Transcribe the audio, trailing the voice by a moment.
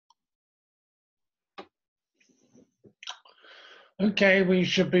Okay, we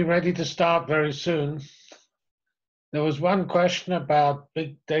should be ready to start very soon. There was one question about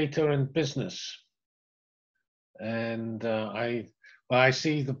big data and business. And I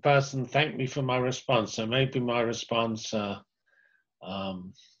see the person thanked me for my response. So maybe my response was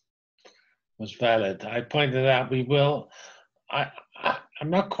valid. I pointed out I'm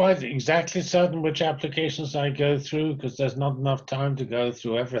not quite exactly certain which applications I go through because there's not enough time to go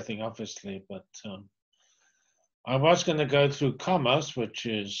through everything, obviously. But I was going to go through commerce, which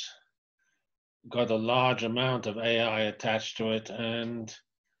is got a large amount of AI attached to it. And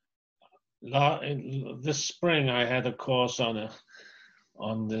this spring, I had a course on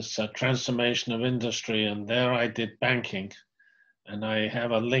this transformation of industry, and there I did banking. And I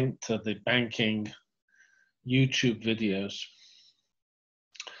have a link to the banking YouTube videos.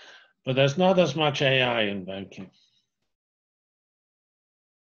 But there's not as much AI in banking.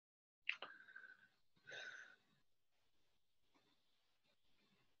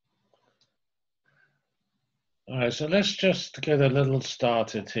 All right, so let's just get a little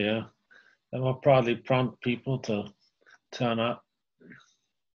started here. That will probably prompt people to turn up.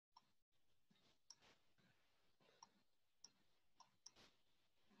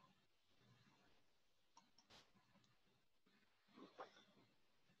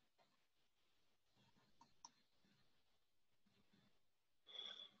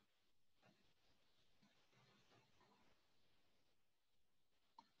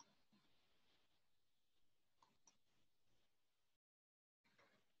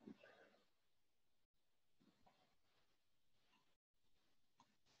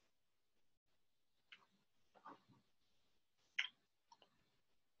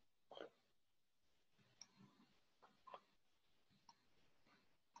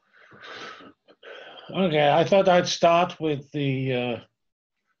 Okay, I thought I'd start with the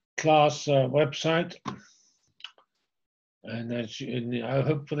class website. And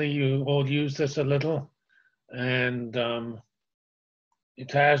hopefully you all use this a little. And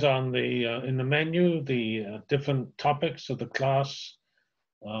it has on the in the menu the different topics of the class,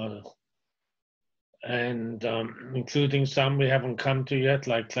 and including some we haven't come to yet,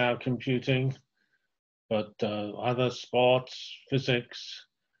 like cloud computing, but other sports, physics,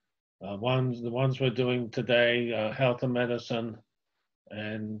 the ones we're doing today, health and medicine,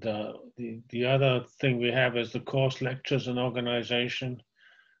 and the other thing we have is the course lectures and organization,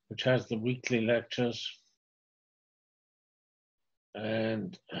 which has the weekly lectures.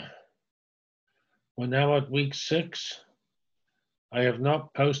 And we're now at week 6. I have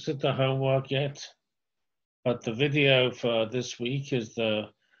not posted the homework yet, but the video for this week is the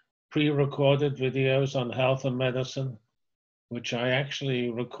pre-recorded videos on health and medicine, which I actually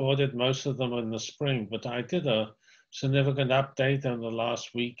recorded most of them in the spring, but I did a significant update in the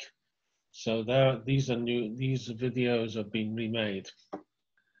last week. So these are new, these videos have been remade.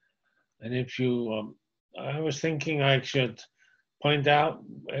 And if you, I was thinking I should point out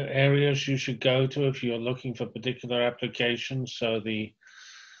areas you should go to if you're looking for particular applications. So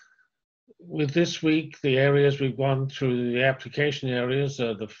with this week, the areas we've gone through, the application areas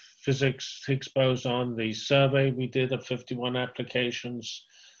are the physics, Higgs boson, the survey we did of 51 applications,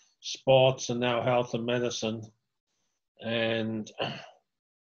 sports, and now health and medicine. And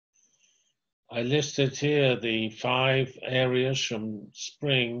I listed here the 5 areas from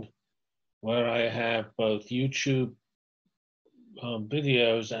spring where I have both YouTube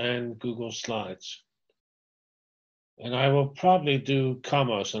videos and Google Slides. And I will probably do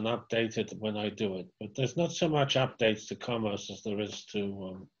commerce and update it when I do it. But there's not so much updates to commerce as there is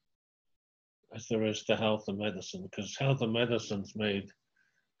to health and medicine, because health and medicine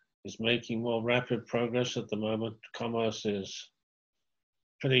is making more rapid progress at the moment. Commerce is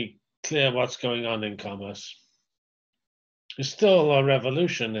pretty clear what's going on in commerce. It's still a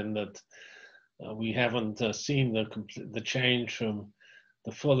revolution in that we haven't seen the change from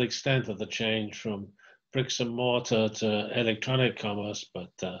the full extent of the change from bricks and mortar to electronic commerce,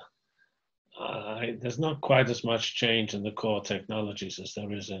 but there's not quite as much change in the core technologies as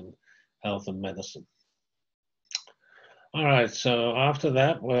there is in health and medicine. All right, so after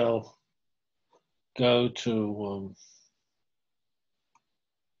that, we'll go to,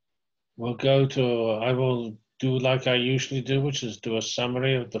 I will do like I usually do, which is do a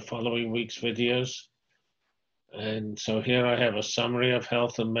summary of the following week's videos. And so here I have a summary of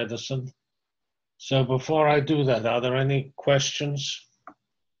health and medicine. So before I do that, are there any questions?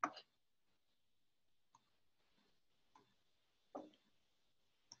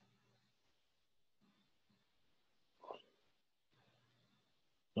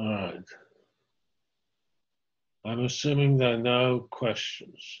 All right. I'm assuming there are no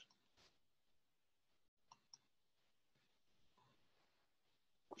questions.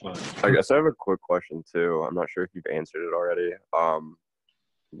 Fine. I guess I have a quick question too. I'm not sure if you've answered it already.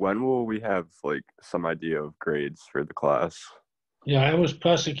 When will we have like some idea of grades for the class? Yeah, I was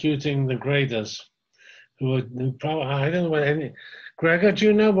persecuting the graders who probably, I don't know what any. Gregor, do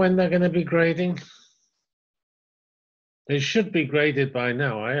you know when they're going to be grading? They should be graded by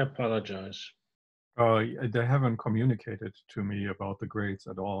now. I apologize. They haven't communicated to me about the grades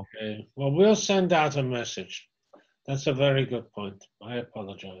at all. Okay. Well, we'll send out a message. That's a very good point. I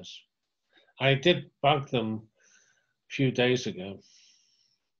apologize. I did bug them a few days ago.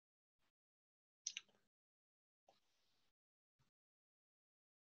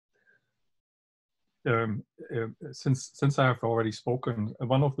 Since I have already spoken,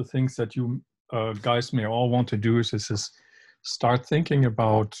 one of the things that you guys may all want to do is start thinking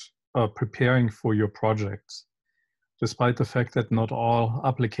about preparing for your projects. Despite the fact that not all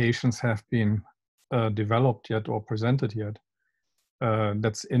applications have been developed yet or presented yet,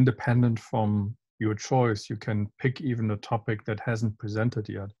 that's independent from your choice. You can pick even a topic that hasn't presented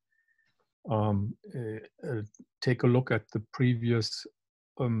yet. Take a look at the previous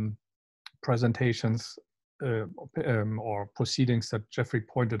presentations or proceedings that Jeffrey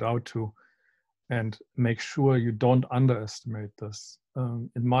pointed out to, and make sure you don't underestimate this. In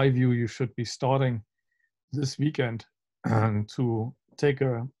my view, you should be starting this weekend to take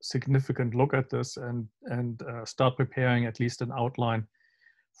a significant look at this and start preparing at least an outline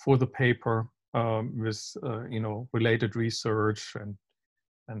for the paper with related research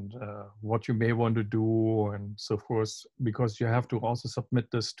and what you may want to do and so forth, because you have to also submit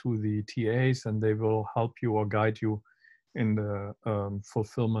this to the TAs and they will help you or guide you in the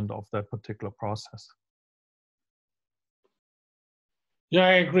fulfillment of that particular process. Yeah,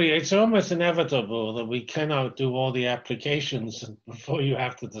 I agree. It's almost inevitable that we cannot do all the applications before you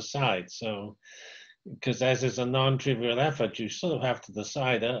have to decide. So, because as it's a non-trivial effort, you sort of have to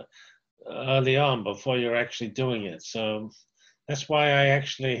decide early on before you're actually doing it. So that's why I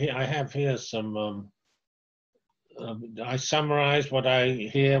have here some, I summarize what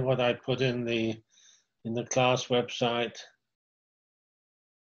I put in the class website,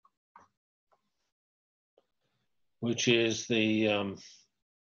 which is the,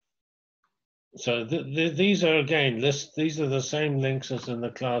 so these are again lists. These are the same links as in the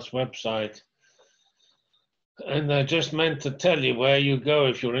class website, and they're just meant to tell you where you go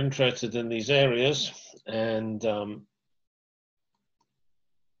if you're interested in these areas. And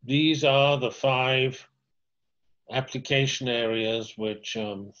these are the 5 application areas which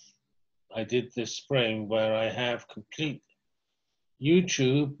I did this spring, where I have complete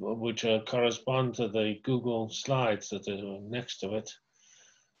YouTube, which correspond to the Google slides that are next to it.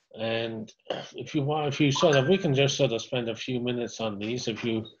 And if you want, we can just sort of spend a few minutes on these. If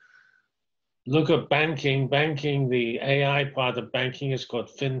you look at banking, the AI part of banking is called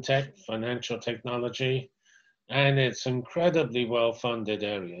FinTech, financial technology, and it's incredibly well-funded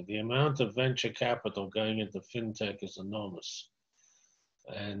area. The amount of venture capital going into FinTech is enormous.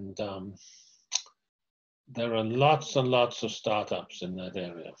 And there are lots and lots of startups in that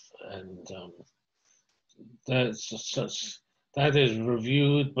area. And that is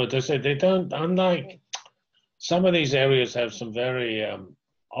reviewed, but they say they don't, unlike some of these areas have some very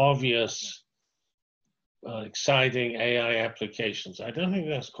obvious, exciting AI applications. I don't think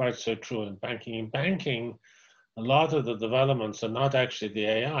that's quite so true in banking. In banking, a lot of the developments are not actually the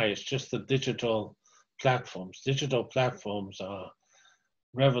AI, it's just the digital platforms. Digital platforms are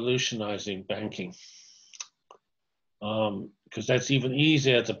revolutionizing banking. Because that's even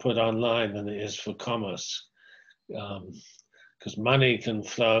easier to put online than it is for commerce. Because money can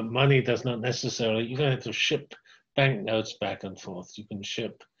flow. Money does not necessarily, you don't have to ship banknotes back and forth. You can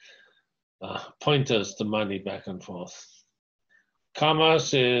ship pointers to money back and forth.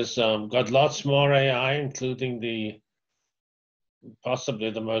 Commerce is got lots more AI, including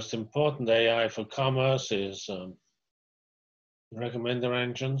possibly the most important AI for commerce is recommender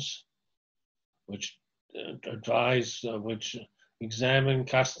engines, which which examine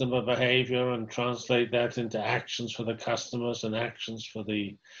customer behavior and translate that into actions for the customers and actions for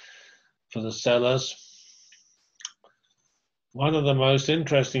the sellers. One of the most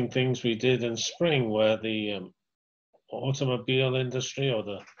interesting things we did in spring were the automobile industry,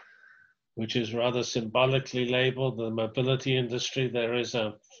 which is rather symbolically labeled the mobility industry. There is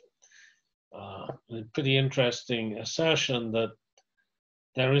a pretty interesting assertion that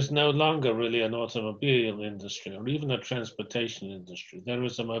there is no longer really an automobile industry or even a transportation industry. There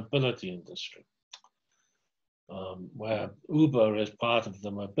is a mobility industry where Uber is part of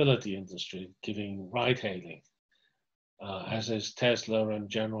the mobility industry, giving ride-hailing, as is Tesla and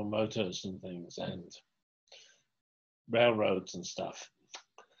General Motors and things, and railroads and stuff.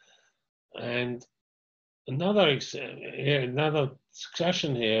 And another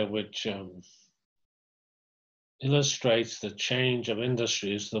discussion here, which illustrates the change of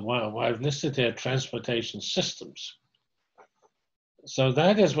industry, is the one I've listed here: transportation systems. So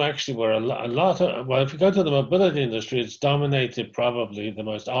that is actually where a lot of, well, if you go to the mobility industry, it's dominated. Probably the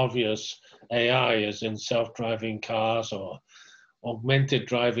most obvious AI is in self-driving cars or augmented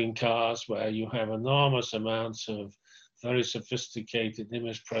driving cars, where you have enormous amounts of very sophisticated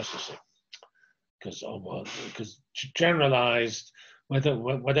image processing. Because generalized,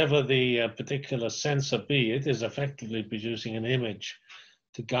 whatever the particular sensor be, it is effectively producing an image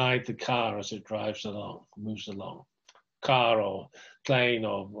to guide the car as it drives along, moves along. Car or plane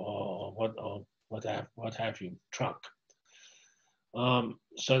or what have you, truck.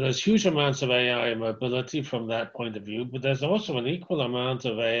 So there's huge amounts of AI in mobility from that point of view, but there's also an equal amount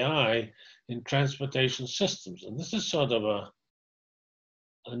of AI in transportation systems. And this is sort of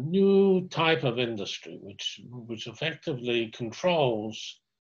a new type of industry which effectively controls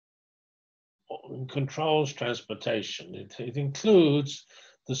transportation. It includes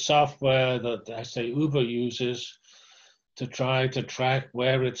the software that, I say, Uber uses to try to track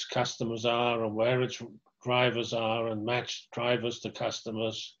where its customers are and where its drivers are and match drivers to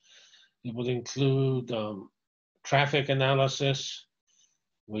customers. It will include traffic analysis,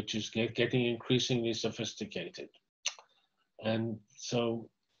 which is getting increasingly sophisticated. And so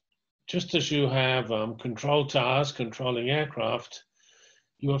just as you have control towers controlling aircraft,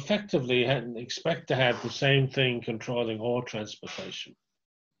 you effectively expect to have the same thing controlling all transportation.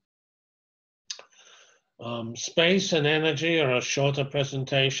 Space and energy are shorter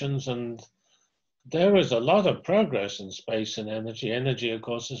presentations, and there is a lot of progress in space and energy. Energy, of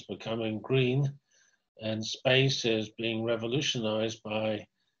course, is becoming green, and space is being revolutionized by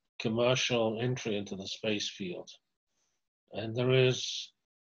commercial entry into the space field. And there is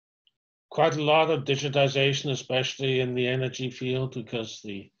quite a lot of digitization, especially in the energy field, because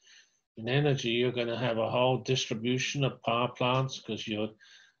in energy, you're going to have a whole distribution of power plants, because you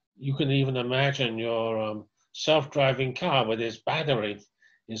can even imagine your self-driving car with its battery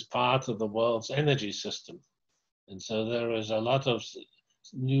is part of the world's energy system. And so there is a lot of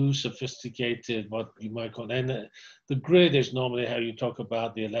new sophisticated, what you might call, the grid is normally how you talk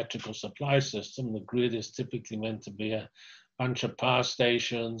about the electrical supply system. The grid is typically meant to be a bunch of power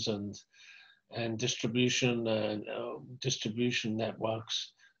stations and distribution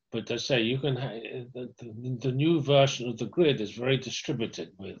networks. But I say you can the new version of the grid is very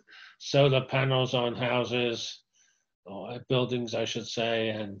distributed, with solar panels on houses or buildings, I should say,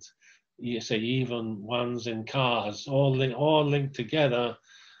 and you say even ones in cars, all linked together,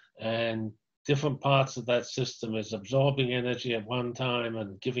 and different parts of that system is absorbing energy at one time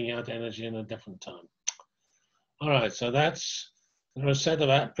and giving out energy in a different time. All right, so there are a set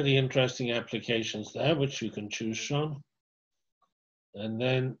of pretty interesting applications there, which you can choose from. And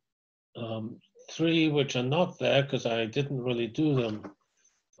then 3 which are not there because I didn't really do them.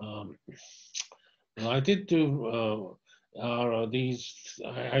 Well, I did do are these.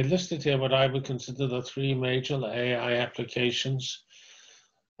 I listed here what I would consider the 3 major AI applications.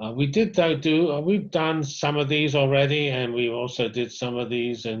 We did though we've done some of these already, and we also did some of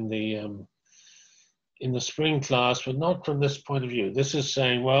these in the spring class, but not from this point of view. This is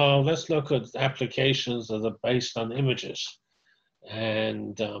saying, well, let's look at applications that are based on images.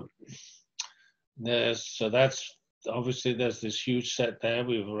 And that's obviously there's this huge set there.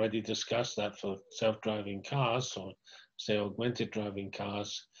 We've already discussed that for self-driving cars, or say augmented driving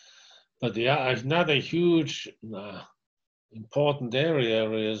cars. But another huge important area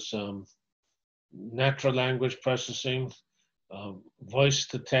is natural language processing, voice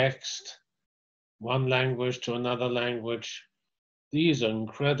to text, one language to another language. These are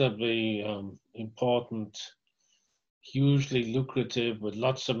incredibly important, hugely lucrative, with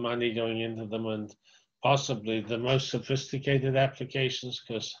lots of money going into them, and possibly the most sophisticated applications,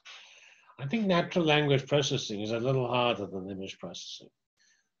 because I think natural language processing is a little harder than image processing.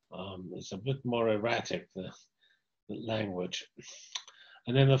 It's a bit more erratic, the language.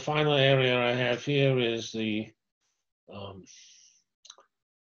 And then the final area I have here is the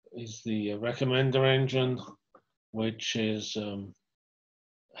recommender engine, which is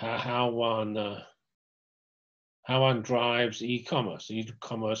how one drives e-commerce.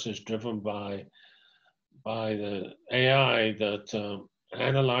 E-commerce is driven by the AI that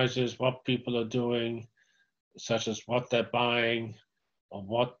analyzes what people are doing, such as what they're buying or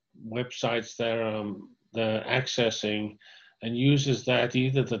what websites they're accessing, and uses that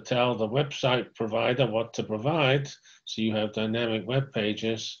either to tell the website provider what to provide, so you have dynamic web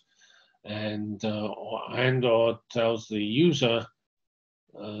pages, and or tells the user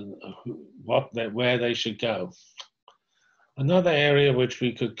where they should go. Another area which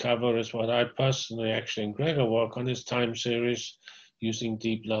we could cover is what I personally, actually, and Gregor work on, is time series using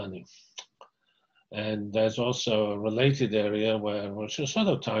deep learning. And there's also a related area which is sort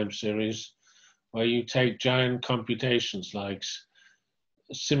of time series, where you take giant computations like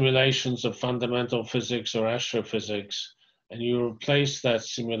simulations of fundamental physics or astrophysics, and you replace that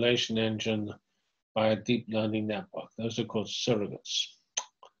simulation engine by a deep learning network. Those are called surrogates.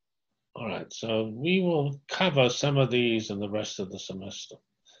 All right, so we will cover some of these in the rest of the semester,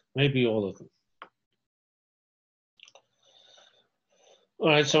 maybe all of them. All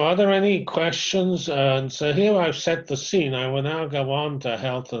right, so are there any questions? And so here I've set the scene. I will now go on to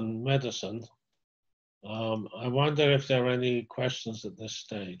health and medicine. I wonder if there are any questions at this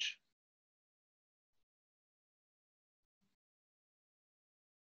stage.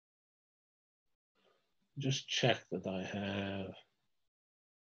 Just check that I have.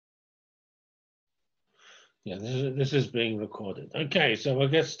 Yeah, this is being recorded. Okay, so we'll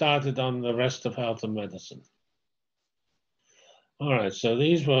get started on the rest of health and medicine. All right, so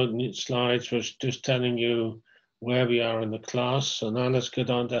these were slides was just telling you where we are in the class. So now let's get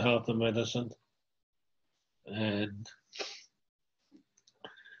on to health and medicine. And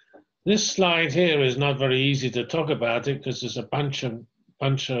this slide here is not very easy to talk about it because there's a bunch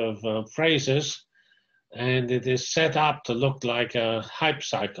of phrases, and it is set up to look like a hype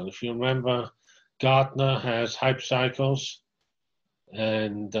cycle. If you remember, Gartner has hype cycles,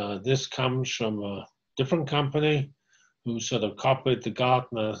 and this comes from a different company who sort of copied the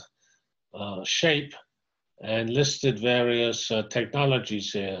Gartner shape and listed various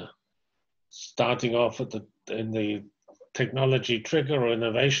technologies here, starting off at in the technology trigger or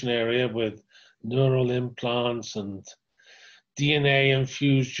innovation area with neural implants and DNA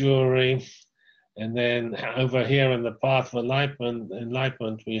infused jewelry. And then over here in the path of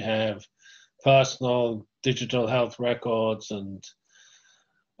enlightenment, we have personal digital health records and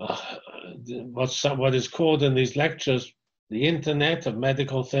what is called in these lectures the Internet of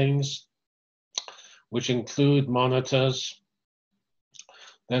Medical Things, which include monitors.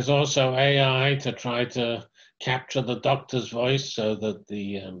 There's also AI to try to capture the doctor's voice so that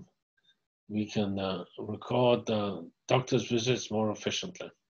we can record the doctor's visits more efficiently.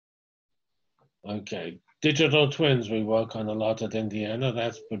 Okay, digital twins we work on a lot at Indiana.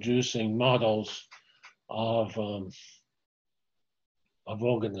 That's producing models of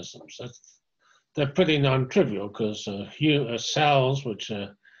organisms. They're pretty non-trivial because cells, which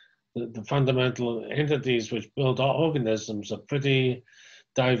are the fundamental entities which build our organisms, are pretty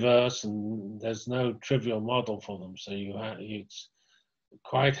diverse, and there's no trivial model for them. So it's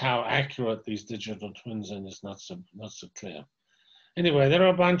quite how accurate these digital twins are is not so clear. Anyway, there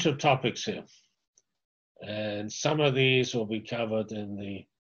are a bunch of topics here, and some of these will be covered in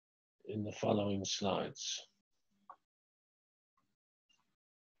the following slides.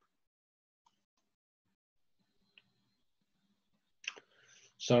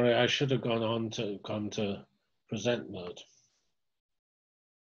 Sorry, I should have gone to present mode.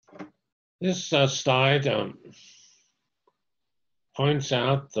 This slide points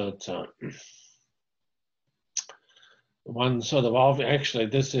out that one sort of actually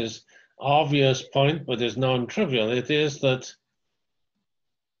this is obvious point, but is non-trivial. It is that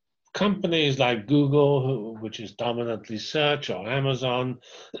companies like Google, which is dominantly search, or Amazon,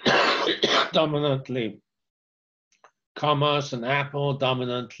 dominantly commerce, and Apple,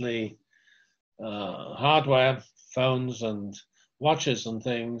 dominantly hardware, phones and watches and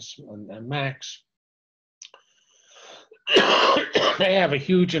things, and Macs, they have a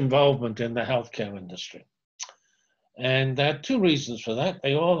huge involvement in the healthcare industry. And there are two reasons for that.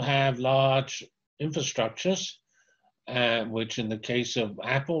 They all have large infrastructures, which in the case of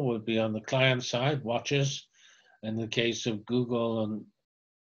Apple would be on the client side, watches. In the case of Google,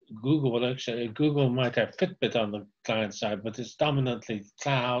 Google might have Fitbit on the client side, but it's dominantly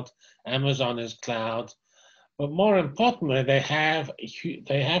cloud. Amazon is cloud. But more importantly, they have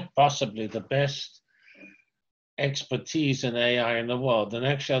possibly the best expertise in AI in the world. And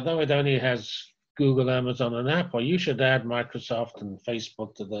actually, although it only has Google, Amazon, and Apple, you should add Microsoft and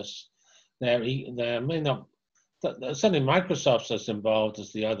Facebook to this. There may not, certainly Microsoft's as involved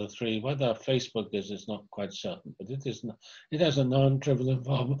as the other three. Whether Facebook is not quite certain, but it has a non-trivial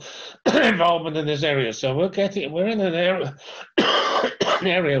involvement in this area. So we're in an area, an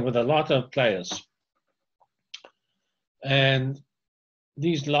area with a lot of players. And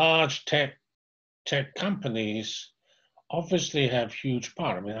these large tech companies obviously have huge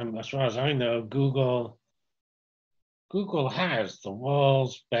power. I mean, as far as I know, Google Google has the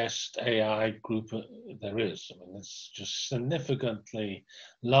world's best AI group there is. I mean, it's just significantly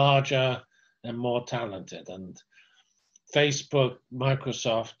larger and more talented. And Facebook,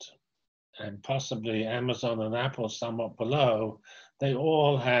 Microsoft, and possibly Amazon and Apple somewhat below, they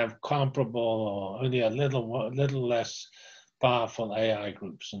all have comparable or only a little less powerful AI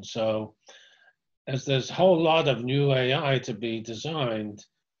groups. And so as there's a whole lot of new AI to be designed,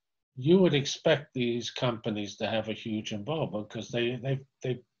 you would expect these companies to have a huge involvement because they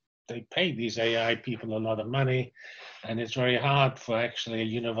pay these AI people a lot of money, and it's very hard for actually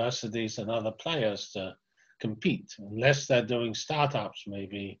universities and other players to compete unless they're doing startups,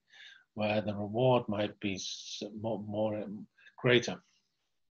 maybe where the reward might be more greater.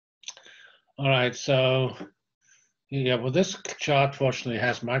 All right, so yeah, well, this chart fortunately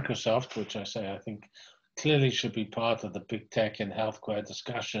has Microsoft, which I think clearly should be part of the big tech and healthcare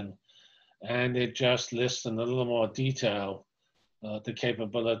discussion. And it just lists in a little more detail the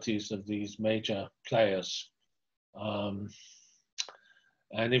capabilities of these major players. And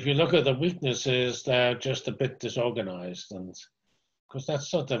if you look at the weaknesses, they're just a bit disorganized. And because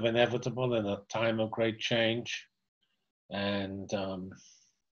that's sort of inevitable in a time of great change. And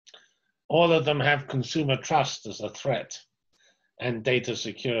all of them have consumer trust as a threat and data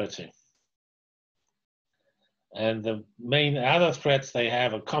security. And the main other threats they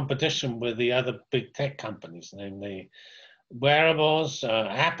have are competition with the other big tech companies, namely wearables.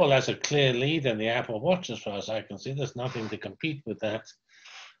 Apple has a clear lead in the Apple Watch, as far as I can see. There's nothing to compete with that.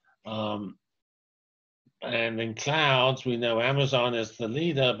 And in clouds, we know Amazon is the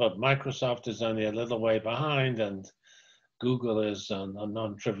leader, but Microsoft is only a little way behind, and Google is a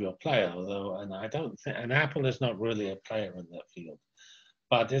non-trivial player, although, and I don't think, and Apple is not really a player in that field.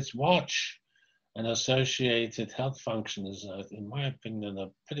 But its watch and associated health function is, in my opinion, a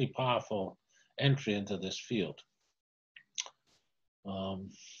pretty powerful entry into this field.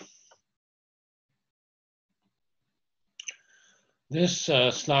 This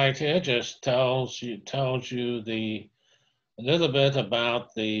slide here just tells you a little bit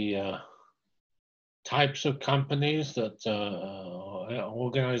about the types of companies that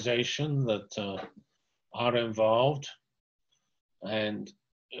organization that are involved. And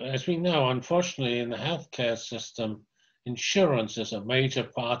as we know, unfortunately, in the healthcare system, insurance is a major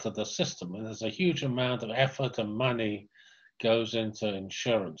part of the system, and there's a huge amount of effort and money goes into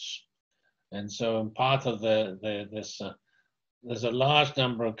insurance. And so in part of there's a large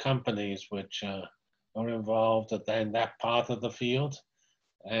number of companies which are involved in that part of the field.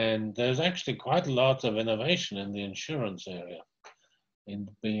 And there's actually quite a lot of innovation in the insurance area in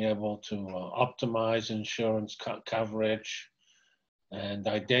being able to optimize insurance coverage and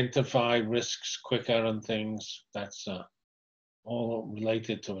identify risks quicker and things. That's all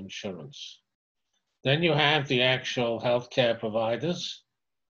related to insurance. Then you have the actual healthcare providers.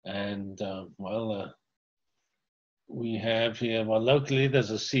 And we have here, well, locally there's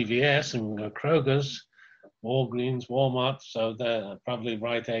a CVS and Kroger's, Walgreens, Walmart, so they're probably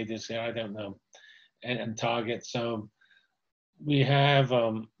Rite Aid is here, I don't know, and Target. So we have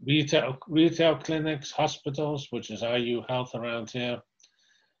retail clinics, hospitals, which is IU Health around here.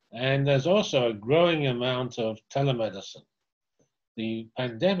 And there's also a growing amount of telemedicine. The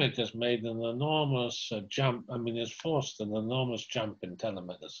pandemic has made an enormous jump, it's forced an enormous jump in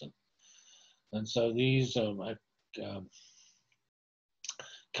telemedicine. And so these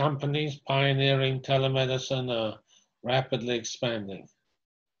companies pioneering telemedicine are rapidly expanding.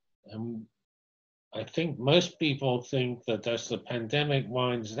 And I think most people think that as the pandemic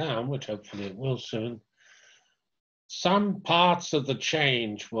winds down, which hopefully it will soon, some parts of the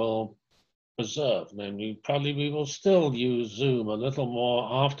change will preserve. Namely, probably we will still use Zoom a little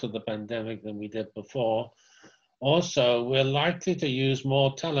more after the pandemic than we did before. Also, we're likely to use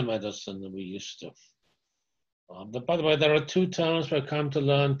more telemedicine than we used to. By the way, there are two terms we've come to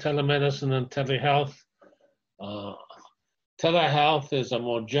learn, telemedicine and telehealth. Telehealth is a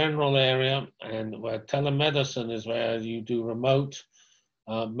more general area, and where telemedicine is where you do remote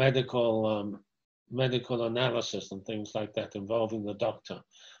medical analysis and things like that involving the doctor.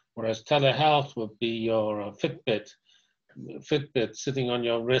 Whereas telehealth would be your Fitbit sitting on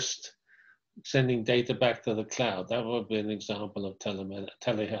your wrist, sending data back to the cloud. That would be an example of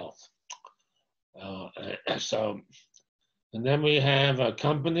telehealth. And then we have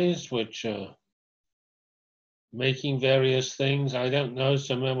companies which are making various things. I don't know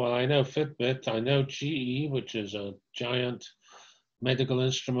well, I know Fitbit, I know GE, which is a giant medical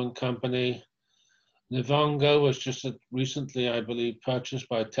instrument company. Livongo was just recently, I believe, purchased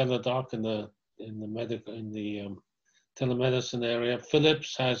by Teladoc in the telemedicine area.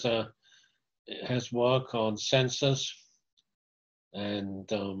 Philips has work on sensors.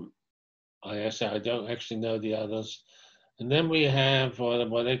 And I don't actually know the others. And then we have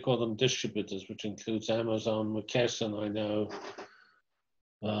what they call them distributors, which includes Amazon, McKesson, I know,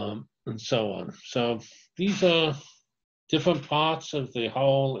 and so on. So these are different parts of the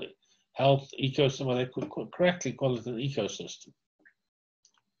whole health ecosystem. Well, they could correctly call it an ecosystem.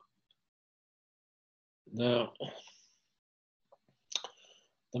 Now,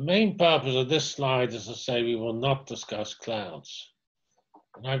 the main purpose of this slide is to say we will not discuss clouds.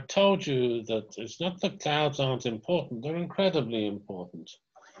 And I've told you that it's not that clouds aren't important, they're incredibly important.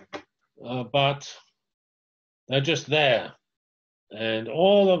 But they're just there. And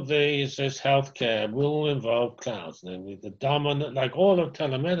all of this healthcare will involve clouds, namely the dominant, like all of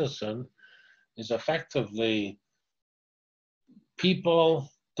telemedicine, is effectively people,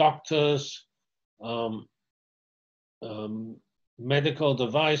 doctors, medical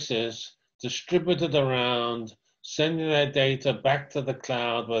devices distributed around, sending their data back to the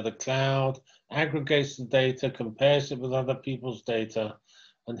cloud, where the cloud aggregates the data, compares it with other people's data,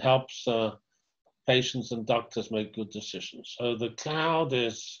 and helps patients and doctors make good decisions. So the cloud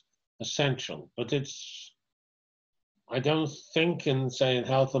is essential, but I don't think say in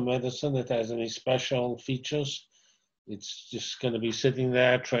health and medicine it has any special features. It's just going to be sitting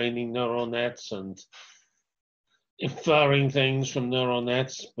there training neural nets and inferring things from neural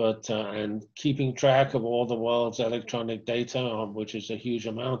nets, but and keeping track of all the world's electronic data, which is a huge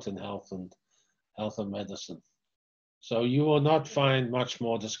amount in health and medicine. So you will not find much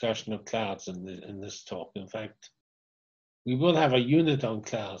more discussion of clouds in this talk. In fact, we will have a unit on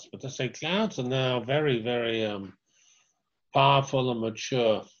clouds, but I say clouds are now very, very powerful and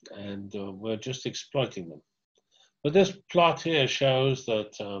mature, and we're just exploiting them. But this plot here shows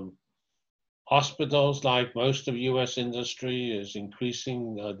that hospitals, like most of US industry, is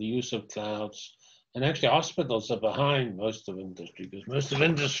increasing the use of clouds. And actually hospitals are behind most of industry, because most of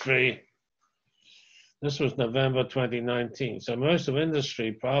industry, this was November 2019, so most of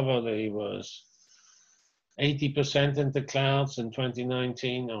industry probably was 80% into clouds in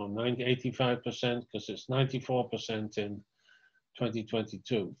 2019, or 85%, because it's 94% in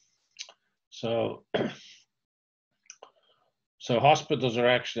 2022. So hospitals are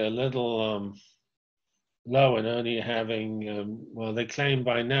actually a little low in only having, well, they claim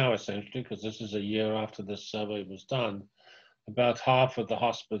by now, essentially, because this is a year after this survey was done, about half of the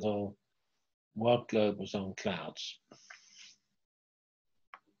hospital workload was on clouds.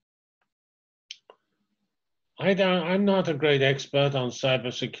 I'm not a great expert on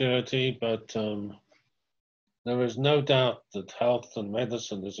cybersecurity, but there is no doubt that health and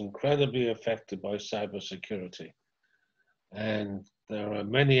medicine is incredibly affected by cybersecurity. And there are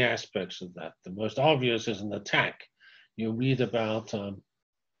many aspects of that. The most obvious is an attack. You read about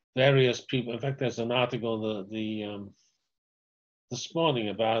various people. In fact, there's an article this morning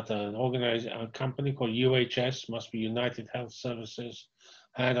about a company called UHS, must be United Health Services,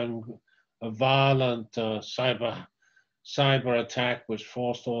 had a violent cyber attack which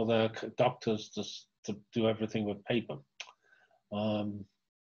forced all their doctors to do everything with paper.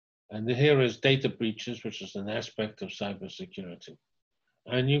 And here is data breaches, which is an aspect of cybersecurity.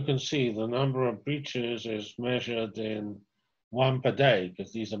 And you can see the number of breaches is measured in 1 per day,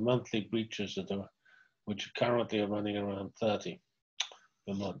 because these are monthly breaches which currently are running around 30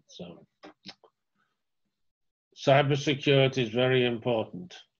 per month. So cybersecurity is very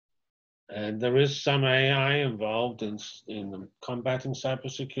important. And there is some AI involved in combating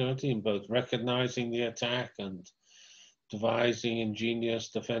cybersecurity, in both recognizing the attack and devising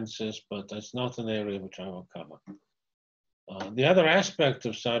ingenious defenses, but that's not an area which I will cover. The other aspect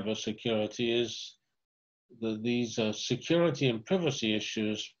of cybersecurity is these security and privacy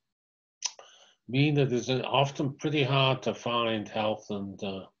issues mean that it's often pretty hard to find health and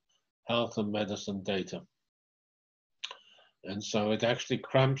medicine data. And so it actually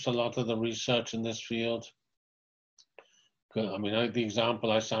cramps a lot of the research in this field. I mean, the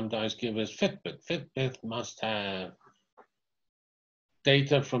example I sometimes give is Fitbit. Fitbit must have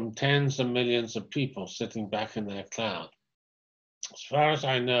data from tens of millions of people sitting back in their cloud. As far as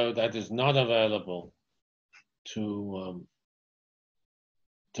I know, that is not available to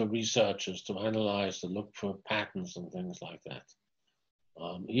researchers to analyze, to look for patterns and things like that.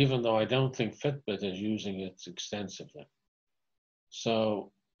 Even though I don't think Fitbit is using it extensively.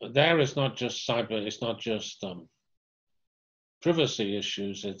 So there is not just it's not just privacy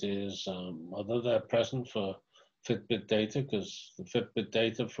issues. It is, although they're present for Fitbit data, because the Fitbit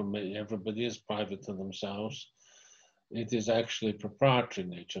data from everybody is private to themselves, it is actually proprietary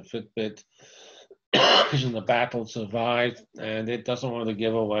nature. Fitbit is in the battle to survive, and it doesn't want to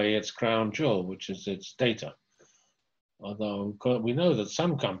give away its crown jewel, which is its data. Although we know that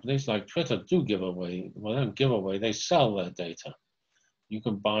some companies like Twitter do give away, well, they don't give away, they sell their data. You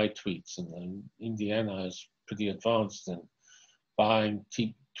can buy tweets, and Indiana is pretty advanced in buying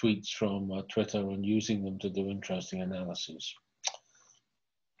tweets from Twitter and using them to do interesting analyses.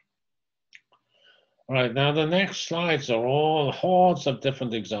 All right, now the next slides are all hordes of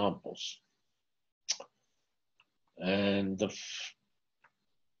different examples. And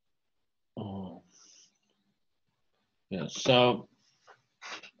yeah, so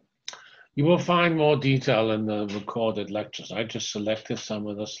you will find more detail in the recorded lectures. I just selected some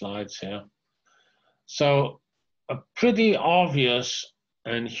of the slides here. So a pretty obvious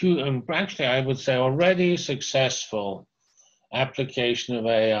and actually I would say already successful application of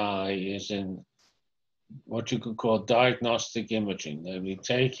AI is in what you could call diagnostic imaging. They'll be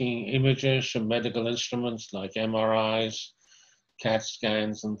taking images from medical instruments like MRIs, CAT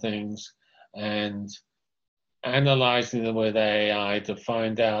scans and things, and analyzing them with AI to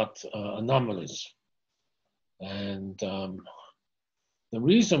find out anomalies. And the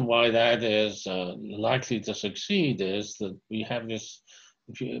reason why that is likely to succeed is that we have this,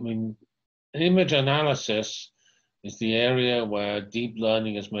 image analysis is the area where deep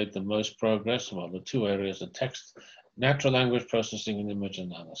learning has made the most progress. Well, the two areas are text, natural language processing and image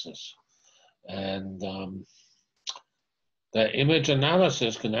analysis. And the image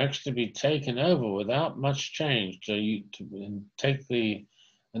analysis can actually be taken over without much change. So you take the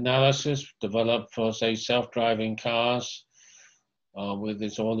analysis developed for, say, self-driving cars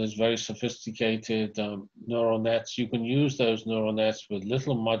with all these very sophisticated neural nets. You can use those neural nets with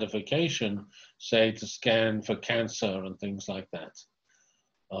little modification, say, to scan for cancer and things like that.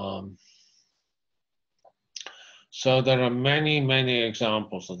 So there are many, many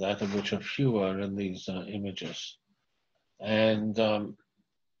examples of that, of which are fewer in these images. And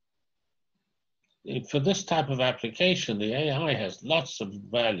for this type of application, the AI has lots of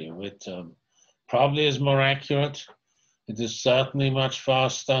value. It probably is more accurate. It is certainly much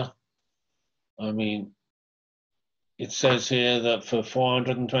faster. I mean, it says here that for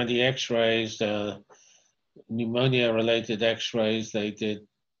 420 X-rays, pneumonia-related X-rays, they did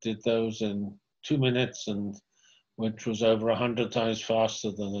those in 2 minutes, and which was over 100 times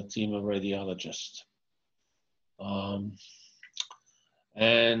faster than a team of radiologists.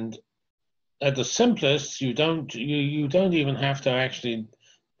 And at the simplest, you don't even have to actually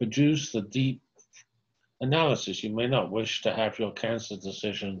produce the deep analysis. You may not wish to have your cancer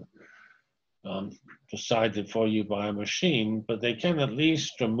decision decided for you by a machine, but they can at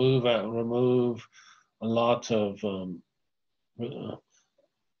least remove a lot of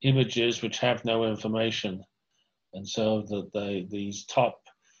images which have no information, and so that these top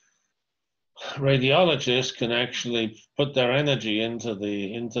radiologists can actually put their energy into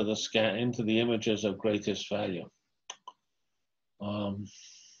the scan, into the images of greatest value.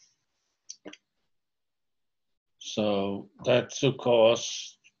 So that's, of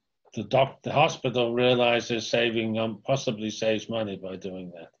course, the hospital realizes possibly saves money by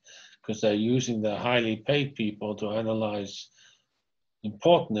doing that, because they're using their highly paid people to analyze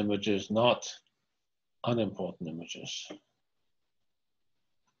important images, not unimportant images.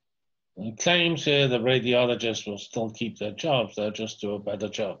 It claims here the radiologists will still keep their jobs, they'll just do a better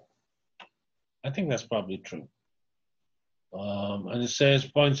job. I think that's probably true. And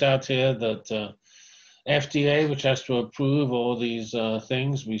it points out here that FDA, which has to approve all these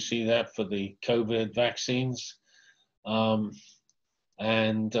things, we see that for the COVID vaccines. And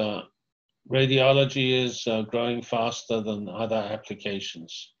radiology is growing faster than other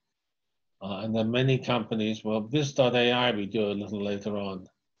applications. And there are many companies, well, this.ai we do a little later on.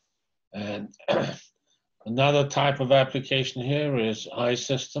 And another type of application here is eye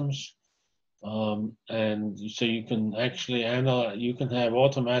systems. And so you can actually you can have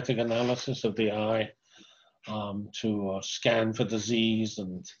automatic analysis of the eye to scan for disease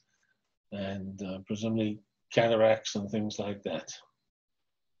and presumably cataracts and things like that.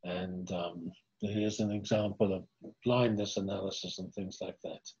 And here's an example of blindness analysis and things like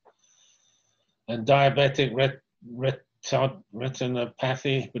that. And diabetic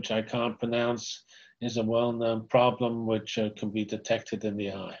retinopathy, which I can't pronounce, is a well-known problem which can be detected in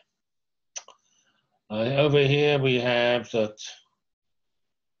the eye. Over here we have that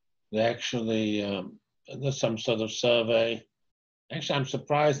actually there's some sort of survey. Actually, I'm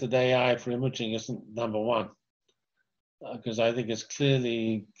surprised that AI for imaging isn't #1, because I think it's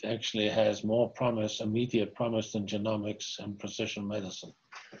clearly actually has more promise, immediate promise, than genomics and precision medicine.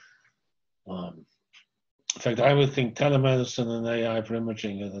 In fact, I would think telemedicine and AI for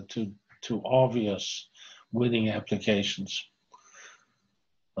imaging are the two obvious winning applications.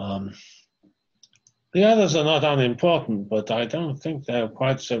 The others are not unimportant, but I don't think they're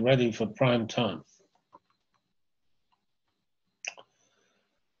quite so ready for prime time.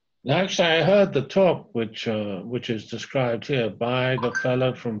 Actually, I heard the talk, which is described here by the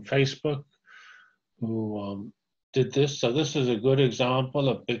fellow from Facebook who did this. So this is a good example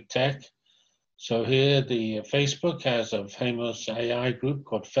of big tech. So here the Facebook has a famous AI group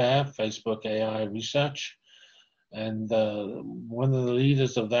called FAIR, Facebook AI Research. And one of the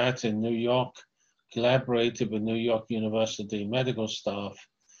leaders of that in New York collaborated with New York University medical staff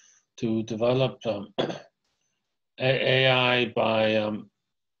to develop AI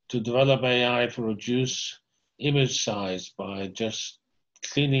to develop AI for reduce image size by just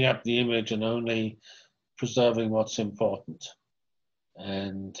cleaning up the image and only preserving what's important.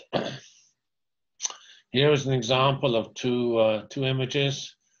 And here is an example of two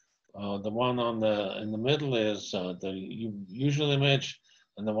images. The one in the middle is the usual image,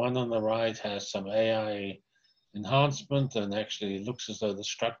 and the one on the right has some AI enhancement and actually looks as though the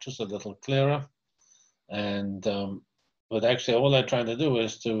structure's a little clearer. And but actually all they're trying to do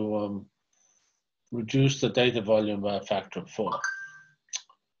is to reduce the data volume by a factor of 4.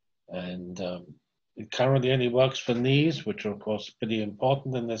 And it currently only works for knees, which are of course pretty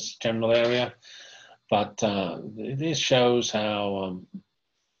important in this general area. But this shows how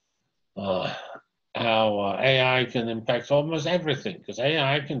AI can impact almost everything, because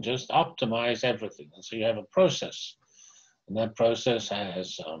AI can just optimize everything. And so you have a process, and that process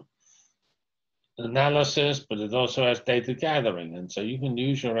has analysis, but it also has data gathering. And so you can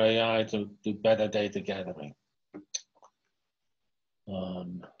use your AI to do better data gathering.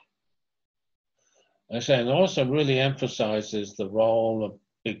 And also really emphasizes the role of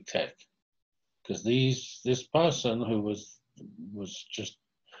big tech, because this person who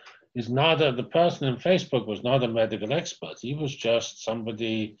the person in Facebook was not a medical expert. He was just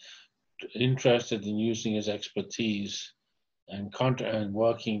somebody interested in using his expertise and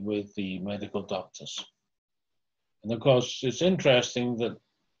working with the medical doctors. And of course, it's interesting that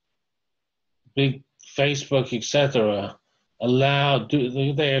big Facebook, etc.,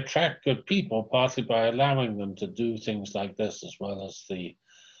 they attract good people partly by allowing them to do things like this, as well as the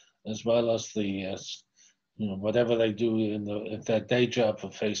whatever they do in their day job for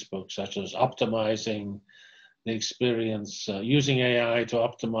Facebook, such as optimizing the experience, using AI to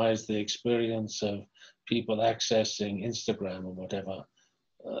optimize the experience of people accessing Instagram or whatever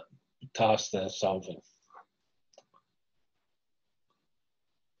task they're solving.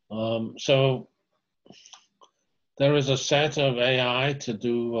 So there is a set of AI to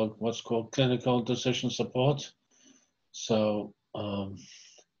do what's called clinical decision support. So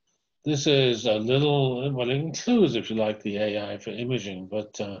this is a little, well, it includes, if you like, the AI for imaging,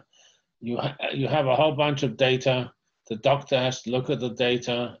 but you have a whole bunch of data. The doctor has to look at the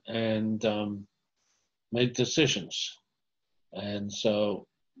data and make decisions. And so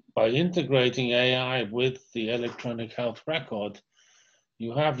by integrating AI with the electronic health record,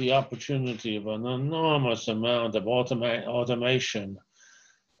 you have the opportunity of an enormous amount of automation,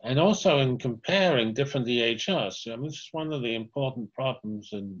 and also in comparing different EHRs. I mean, this is one of the important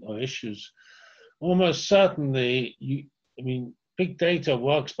problems or issues. Almost certainly, big data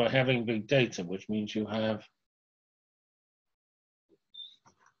works by having big data, which means you have,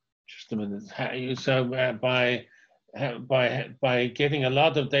 just a minute, so by getting a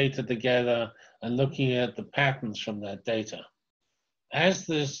lot of data together and looking at the patterns from that data. As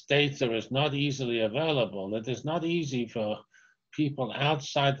this data is not easily available, it is not easy for people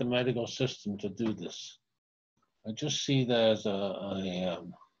outside the medical system to do this. I just see there's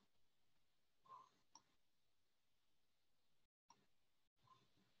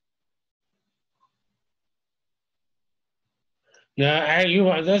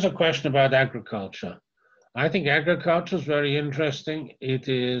there's a question about agriculture. I think agriculture is very interesting. It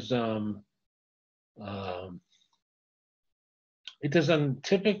is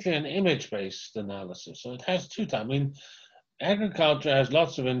typically an image-based analysis, so it has two types. I mean, agriculture has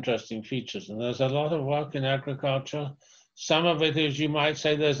lots of interesting features, and there's a lot of work in agriculture. Some of it is, you might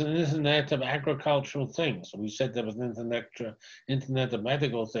say, there's an internet of agricultural things. We said there was an internet of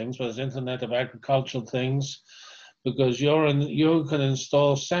medical things, but there's internet of agricultural things, because you can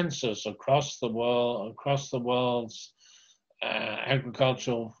install sensors across the world's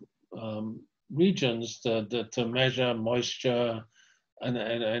agricultural regions to measure moisture and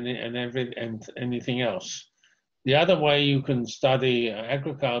anything else. The other way you can study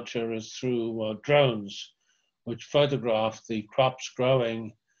agriculture is through drones, which photograph the crops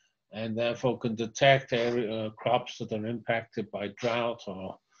growing and therefore can detect crops that are impacted by drought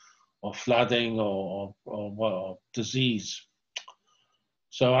or flooding or disease.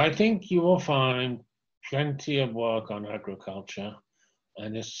 So I think you will find plenty of work on agriculture,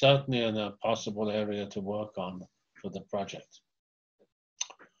 and is certainly a possible area to work on for the project.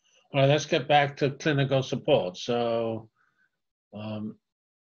 All right, let's get back to clinical support. So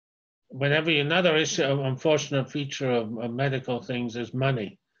whenever another issue, unfortunate feature of medical things is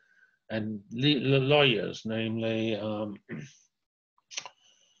money and lawyers, namely,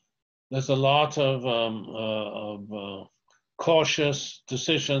 there's a lot of cautious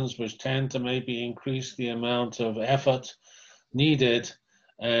decisions which tend to maybe increase the amount of effort needed,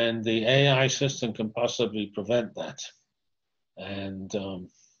 and the AI system can possibly prevent that. And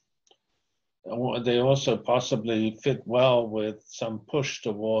they also possibly fit well with some push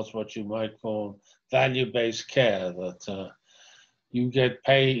towards what you might call value-based care, that you get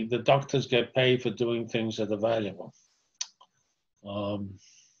paid, the doctors get paid for doing things that are valuable.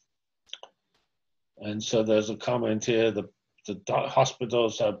 And so there's a comment here that the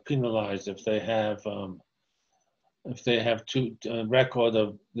hospitals are penalized if they have record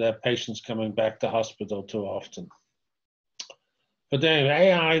of their patients coming back to hospital too often. But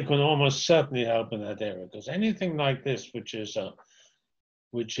anyway, AI can almost certainly help in that area, because anything like this, which is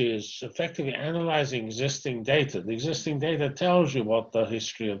effectively analyzing existing data. The existing data tells you what the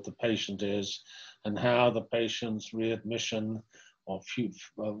history of the patient is and how the patient's readmission or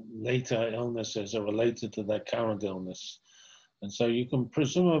later illnesses are related to their current illness. And so you can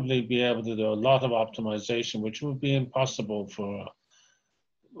presumably be able to do a lot of optimization, which would be impossible for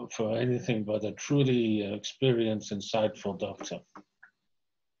anything but a truly experienced, insightful doctor.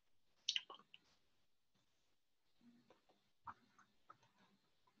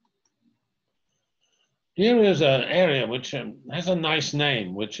 Here is an area which has a nice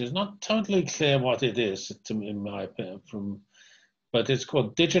name, which is not totally clear what it is, in my opinion, but it's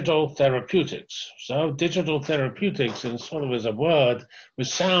called digital therapeutics. So digital therapeutics is sort of a word which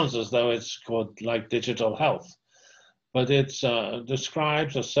sounds as though it's called like digital health, but it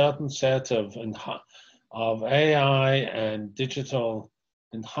describes a certain set of AI and digital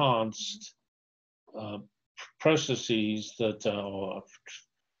enhanced processes that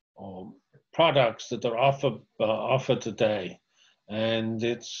or products that are offered today. And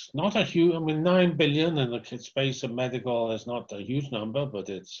it's not a huge, I mean, 9 billion in the space of medical is not a huge number, but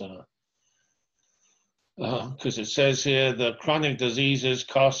it's, because it says here the chronic diseases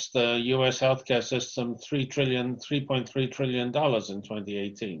cost the US healthcare system $3.3 trillion in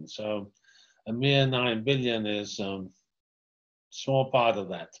 2018. So a mere 9 billion is a small part of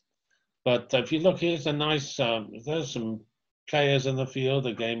that. But if you look, here's a nice, there's some players in the field.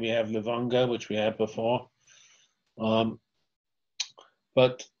 Again, we have Livongo, which we had before.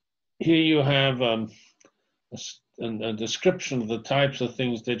 But here you have a description of the types of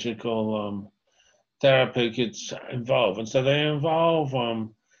things digital therapy could involve. And so they involve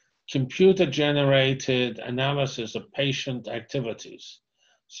computer-generated analysis of patient activities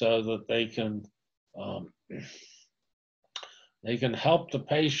so that they can help the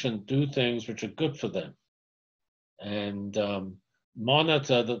patient do things which are good for them and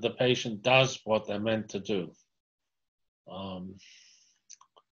monitor that the patient does what they're meant to do.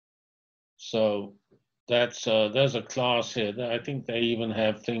 So that's there's a class here. I think they even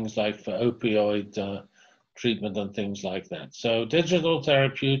have things like for opioid treatment and things like that. So digital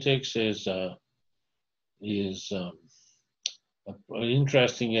therapeutics is an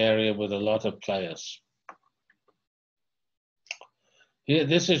interesting area with a lot of players. Here,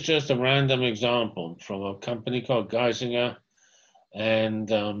 this is just a random example from a company called Geisinger,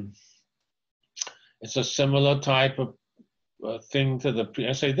 and it's a similar type of thing to the.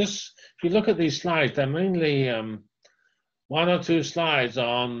 I say this. If you look at these slides, they're mainly 1 or 2 slides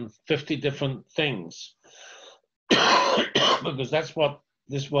on 50 different things, because that's what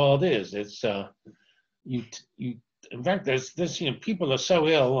this world is. It's in fact, there's this, people are so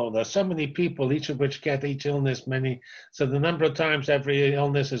ill, or there's so many people, each of which get each illness so the number of times every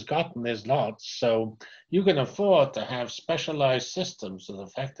illness is gotten is lots. So you can afford to have specialized systems that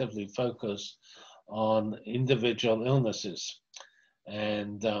effectively focus on individual illnesses.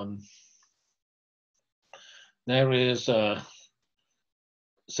 And there is, so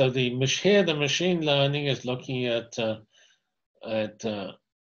the machine learning is looking at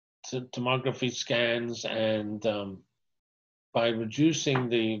tomography scans, and by reducing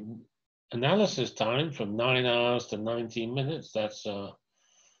the analysis time from 9 hours to 19 minutes, that's a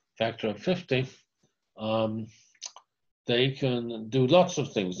factor of 50, they can do lots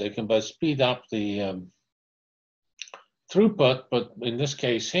of things. They can both speed up the throughput, but in this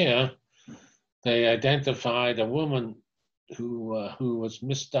case here, they identified a woman who was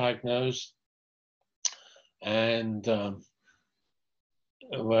misdiagnosed, and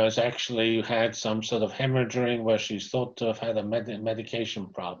was actually had some sort of hemorrhaging where she's thought to have had a medication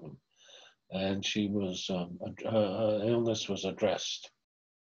problem, and she was her illness was addressed.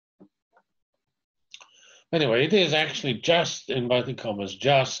 Anyway, it is actually just, in inverted commas,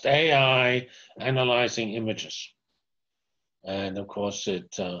 just AI analyzing images, and of course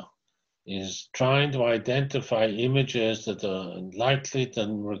it is trying to identify images that are likely to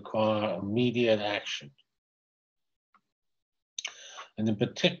require immediate action. And in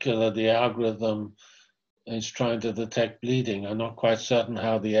particular, the algorithm is trying to detect bleeding. I'm not quite certain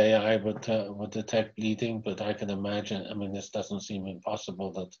how the AI would detect bleeding, but I can imagine, I mean, this doesn't seem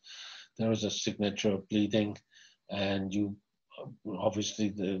impossible that there is a signature of bleeding, and you obviously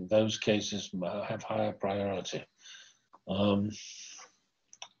those cases have higher priority.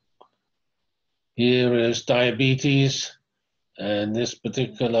 Here is diabetes, and this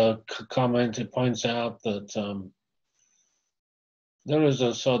particular comment, it points out that there is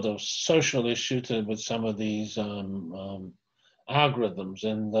a sort of social issue with some of these algorithms,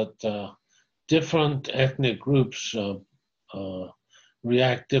 in that different ethnic groups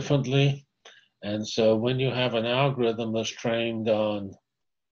react differently. And so when you have an algorithm that's trained on,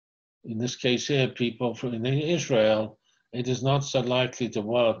 in this case here, people in Israel, it is not so likely to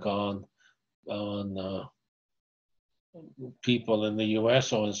work on people in the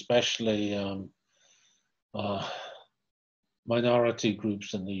US, or especially minority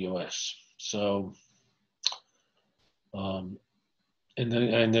groups in the US. So, and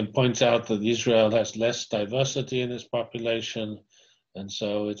it points out that Israel has less diversity in its population, and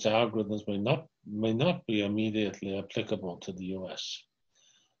so its algorithms may not be immediately applicable to the US.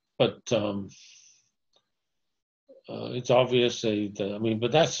 But it's obviously,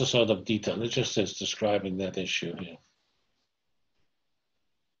 but that's the sort of detail. It just is describing that issue here.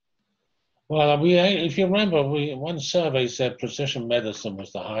 Well, if you remember, one survey said precision medicine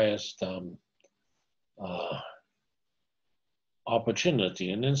was the highest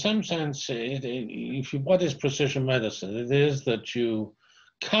opportunity. And in some sense, what is precision medicine? It is that you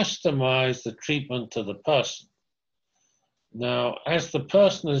customize the treatment to the person. Now, as the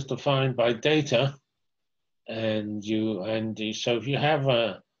person is defined by data, so if you have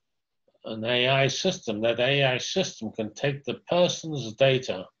an AI system, that AI system can take the person's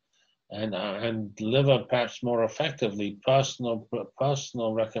data and deliver perhaps more effectively personal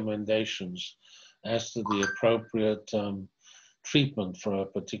recommendations as to the appropriate treatment for a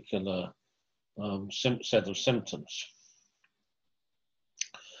particular set of symptoms.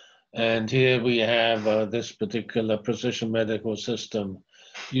 And here we have this particular precision medical system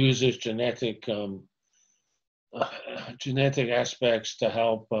uses genetic aspects to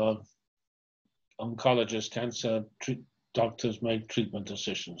help oncologists, cancer doctors make treatment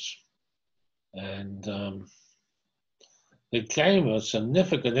decisions. And they claim a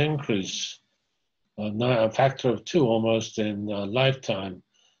significant increase, a factor of 2 almost, in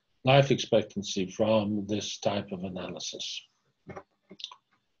life expectancy from this type of analysis.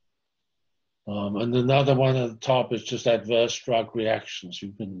 And another one at the top is just adverse drug reactions.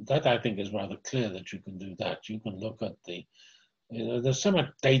 That I think is rather clear that you can do that. You can look at there's so much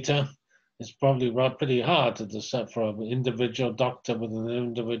data. It's probably pretty hard to decide for an individual doctor with an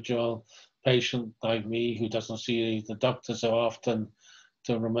individual patient like me who doesn't see the doctor so often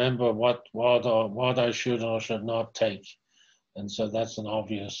to remember what I should or should not take. And so that's an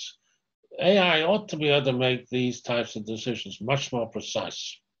obvious. AI ought to be able to make these types of decisions much more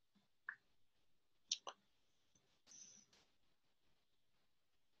precise.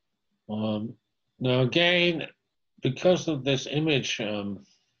 Now again, because of this image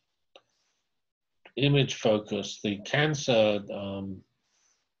focus, the cancer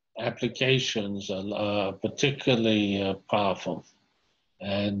applications are particularly powerful.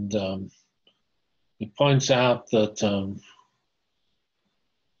 And it points out that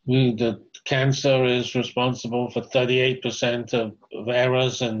that cancer is responsible for 38% of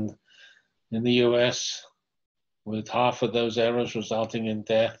errors in the US, with half of those errors resulting in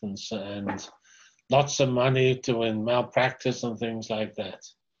death and lots of money in malpractice and things like that.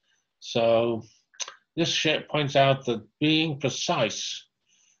 So this points out that being precise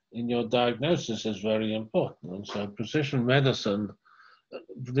in your diagnosis is very important. And so precision medicine,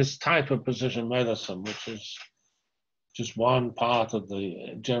 this type of precision medicine, which is just one part of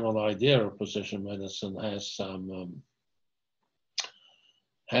the general idea of precision medicine,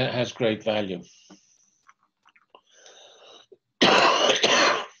 has great value.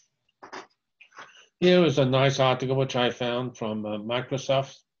 Here is a nice article which I found from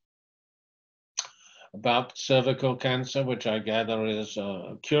Microsoft about cervical cancer, which I gather is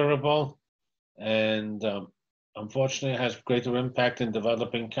curable. And unfortunately has greater impact in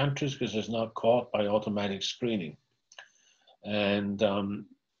developing countries because it's not caught by automatic screening. And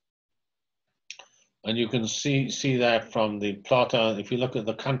you can see that from the plot. If you look at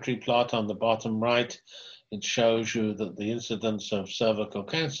the country plot on the bottom right, it shows you that the incidence of cervical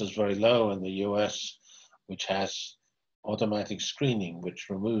cancer is very low in the US, which has automatic screening, which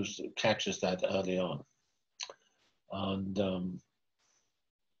catches that early on. And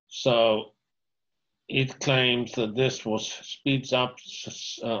so it claims that this speeds up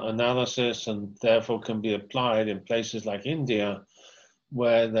analysis and therefore can be applied in places like India,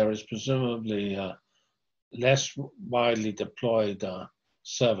 where there is presumably less widely deployed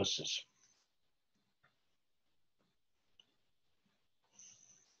services.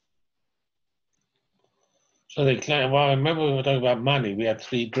 So they claim, well, I remember we were talking about money. We had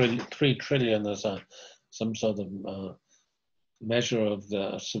 3 trillion as some sort of measure of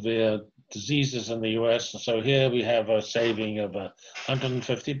the severe diseases in the US. So here we have a saving of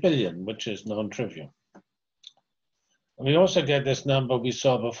 150 billion, which is non-trivial. We also get this number we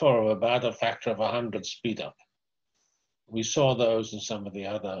saw before of about a factor of 100 speed up. We saw those in some of the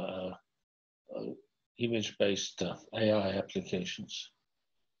other image-based AI applications.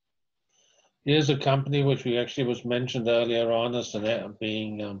 Here's a company which we actually was mentioned earlier on as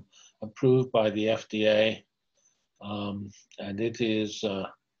being approved by the FDA, and it is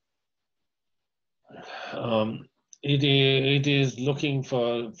it is looking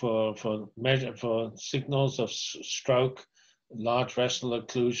for signals of stroke, large vessel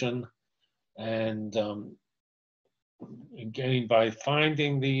occlusion, and again, by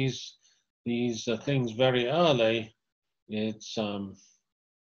finding these things very early, it's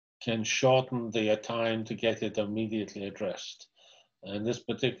can shorten the time to get it immediately addressed. And this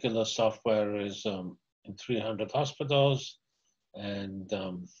particular software is in 300 hospitals, and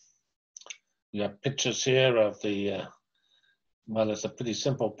we have pictures here of the, well, it's a pretty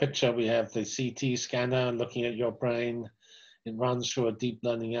simple picture. We have the CT scanner looking at your brain. It runs through a deep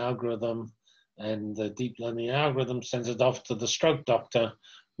learning algorithm, and the deep learning algorithm sends it off to the stroke doctor,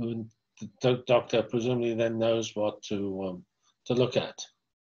 who the doctor presumably then knows what to look at.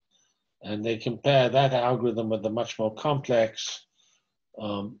 And they compare that algorithm with the much more complex.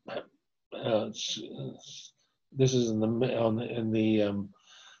 This is in the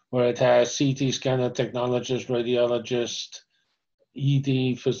where it has CT scanner technologist, radiologist,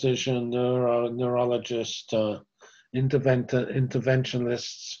 ED physician, neurologist,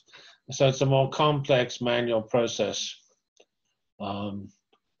 interventionists. So it's a more complex manual process. And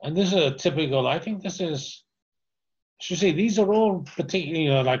this is a typical, I think this is, you see, these are all particularly,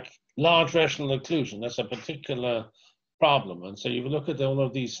 like large vessel occlusion. That's a particular problem. And so you look at all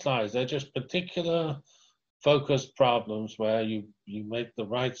of these slides, they're just particular focused problems where you make the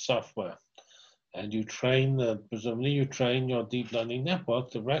right software and you train presumably you train your deep learning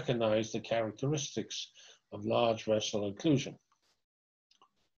network to recognize the characteristics of large vessel occlusion.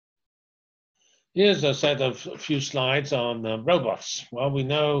 Here's a few slides on robots. Well, we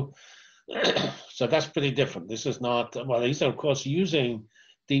know, so that's pretty different. This is not, well, these are of course using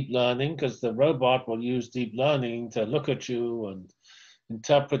deep learning because the robot will use deep learning to look at you and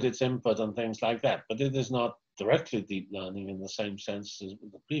interpret its input and things like that. But it is not directly deep learning in the same sense as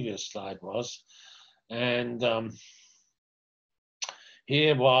the previous slide was. And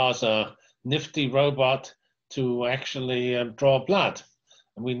here was a nifty robot to actually draw blood.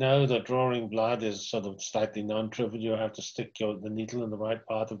 And we know that drawing blood is sort of slightly non-trivial. You have to stick the needle in the right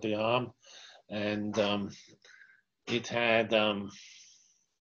part of the arm. And it had, I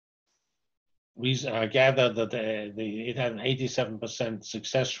gather that it had an 87%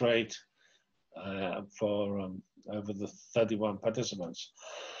 success rate for over the 31 participants.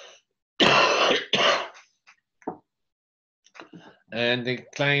 And it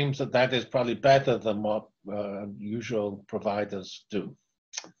claims that that is probably better than what usual providers do.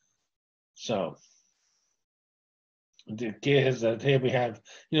 So here's that. Here we have,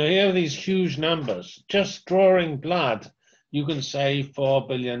 here are these huge numbers. Just drawing blood, you can save $4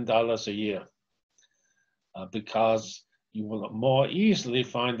 billion a year because you will more easily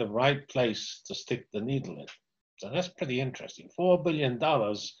find the right place to stick the needle in. So that's pretty interesting. $4 billion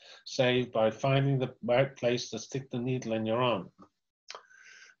saved by finding the right place to stick the needle in your arm.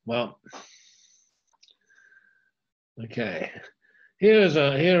 Well, okay. Here is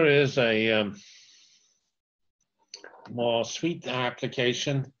a more sweet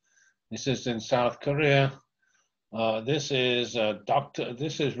application. This is in South Korea. This is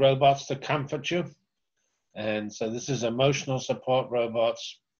robots to comfort you. And so this is emotional support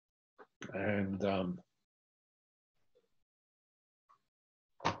robots. And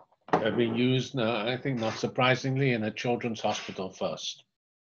They're being used, I think not surprisingly, in a children's hospital first.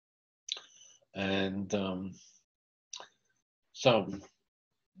 And so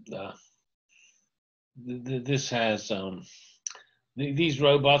this has, these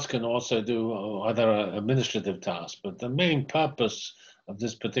robots can also do other administrative tasks, but the main purpose of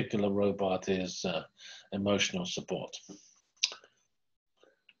this particular robot is emotional support.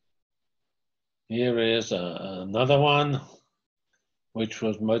 Here is another one, which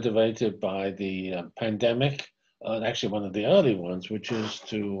was motivated by the pandemic, actually one of the early ones, which is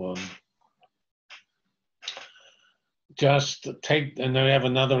to just take, and then we have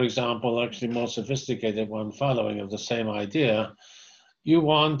another example, actually more sophisticated one following of the same idea. You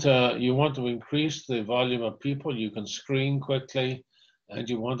want to increase the volume of people you can screen quickly, and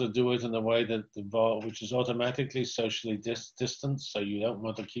you want to do it in a way that which is automatically socially distanced. So you don't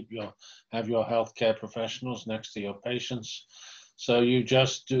want to have your healthcare professionals next to your patients. So you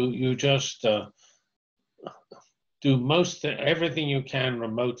just do most everything you can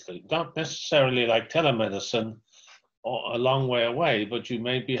remotely, not necessarily like telemedicine or a long way away, but you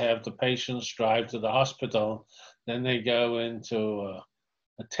maybe have the patients drive to the hospital, then they go into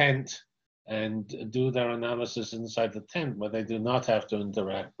a tent and do their analysis inside the tent where they do not have to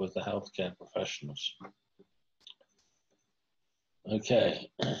interact with the healthcare professionals.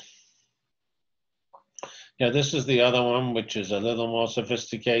 Okay. Yeah, this is the other one, which is a little more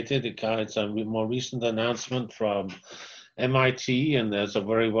sophisticated. It's a more recent announcement from MIT, and there's a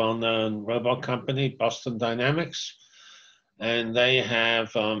very well-known robot company, Boston Dynamics, and they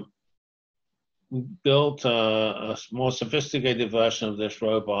have built a more sophisticated version of this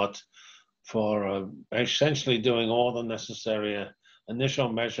robot for essentially doing all the necessary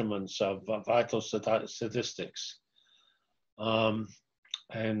initial measurements of vital statistics.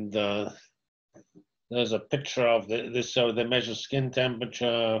 There's a picture of this. So they measure skin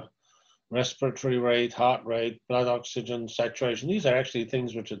temperature, respiratory rate, heart rate, blood oxygen, saturation. These are actually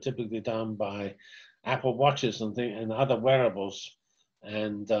things which are typically done by Apple Watches and other wearables.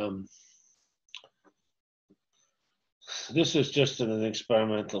 And this is just in an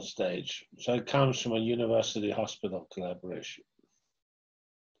experimental stage. So it comes from a university hospital collaboration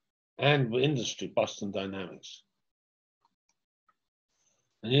and industry, Boston Dynamics.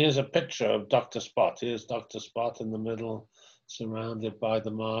 And here's a picture of Dr. Spot. Here's Dr. Spot in the middle, surrounded by the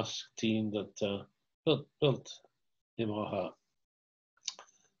mask team that built him or her.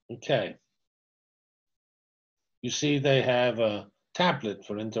 Okay. You see they have a tablet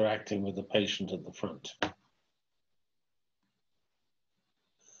for interacting with the patient at the front.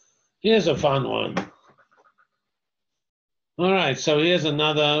 Here's a fun one. All right, so here's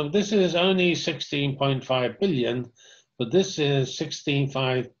another. This is only 16.5 billion, but this is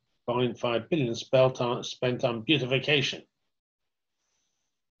 16.5 billion spent on beautification.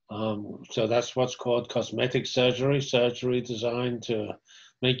 So that's what's called cosmetic surgery designed to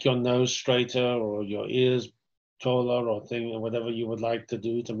make your nose straighter or your ears taller or whatever you would like to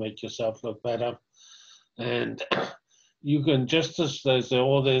do to make yourself look better. And you can, just as there's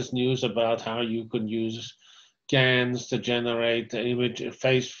all this news about how you can use GANs to generate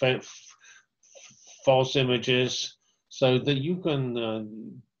false images, so that you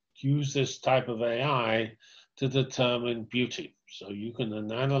can use this type of AI to determine beauty. So you can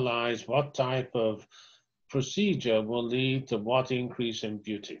analyze what type of procedure will lead to what increase in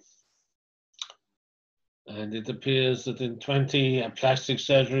beauty. And it appears that in 20 plastic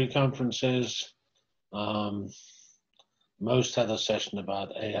surgery conferences, most had a session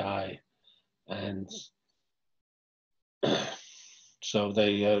about AI. And so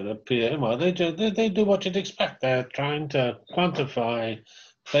they appear, well, they do what you'd expect. They're trying to quantify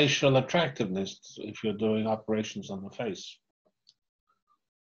facial attractiveness if you're doing operations on the face.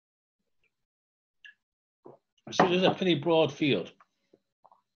 So there's a pretty broad field.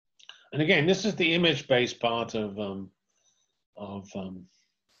 And again, this is the image-based part of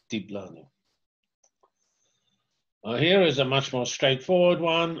deep learning. Here is a much more straightforward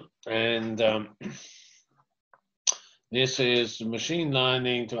one, and this is machine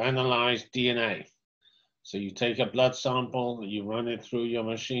learning to analyze DNA. So you take a blood sample, you run it through your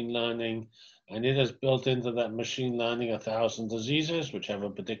machine learning, and it has built into that machine learning 1,000 diseases which have a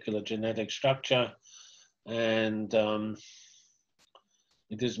particular genetic structure. And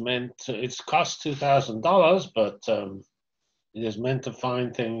it is meant to, it's cost $2,000, but it is meant to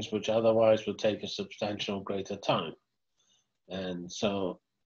find things which otherwise would take a substantial greater time. And so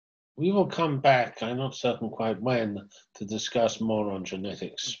we will come back, I'm not certain quite when, to discuss more on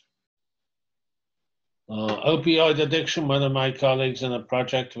genetics. Opioid addiction, one of my colleagues in a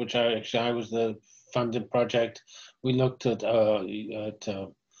project, which I was the funded project, we looked at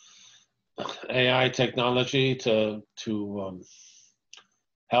AI technology to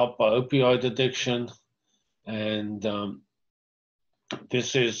help opioid addiction. And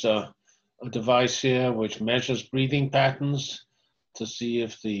this is a device here which measures breathing patterns to see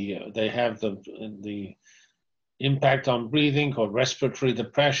if they have the impact on breathing, called respiratory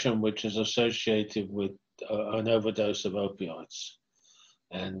depression, which is associated with an overdose of opioids.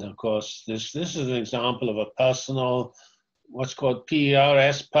 And of course, this is an example of a personal, what's called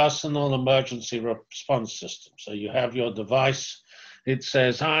PERS, personal emergency response system. So you have your device. It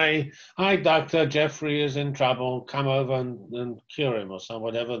says, hi, doctor, Jeffrey is in trouble. Come over and cure him, or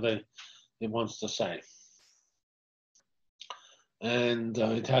whatever it wants to say. And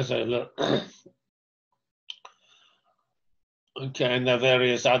it has a okay, and there are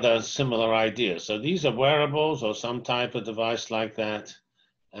various other similar ideas. So these are wearables or some type of device like that.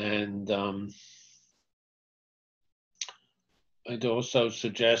 And it also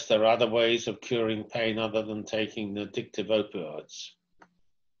suggests there are other ways of curing pain other than taking the addictive opioids.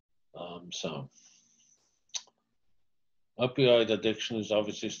 So opioid addiction is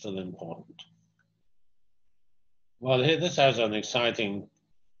obviously still important. Well, here this has an exciting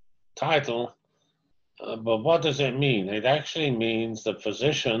title, but what does it mean? It actually means that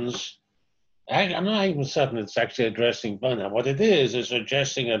physicians, I'm not even certain it's actually addressing burnout. What it is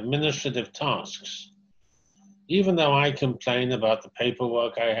addressing administrative tasks. Even though I complain about the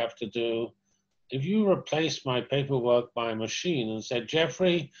paperwork I have to do, if you replace my paperwork by a machine and said,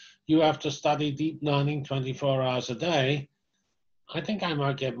 Jeffrey, you have to study deep learning 24 hours a day, I think I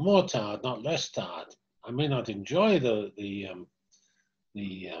might get more tired, not less tired. I may not enjoy the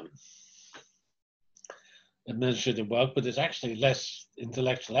administrative work, but it's actually less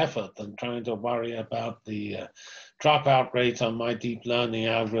intellectual effort than trying to worry about the dropout rate on my deep learning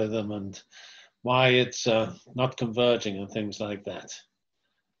algorithm and why it's not converging and things like that.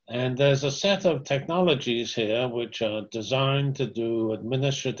 And there's a set of technologies here which are designed to do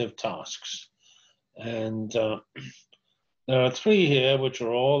administrative tasks. And there are three here which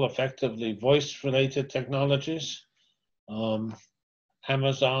are all effectively voice-related technologies.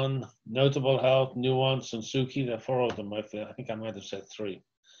 Amazon, Notable Health, Nuance, and Suki. There are four of them. I think I might have said three.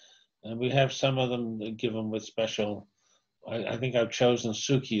 And we have some of them given with special, I think I've chosen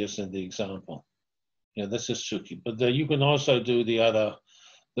Suki as the example. Yeah, this is Suki. But you can also do the other,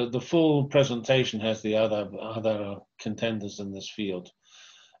 the full presentation has the other contenders in this field.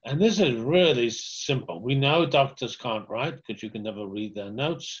 And this is really simple. We know doctors can't write because you can never read their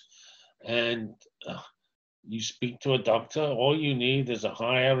notes. And you speak to a doctor, all you need is a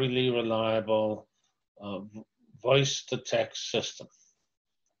highly reliable voice-to-text system.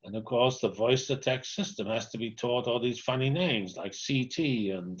 And of course, the voice-to-text system has to be taught all these funny names like CT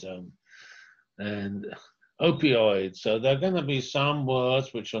and opioids. So there are going to be some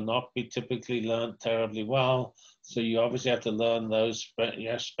words which will not be typically learned terribly well. So you obviously have to learn those,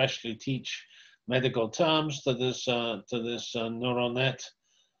 especially teach medical terms to this neural net.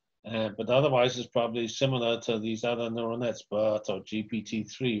 But otherwise, it's probably similar to these other neural nets, BERT or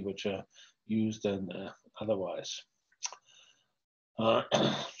GPT-3, which are used in otherwise.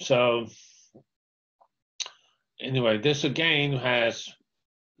 So anyway, this again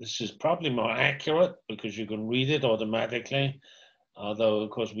this is probably more accurate because you can read it automatically. Although,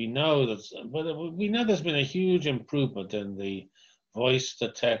 of course, we know there's been a huge improvement in the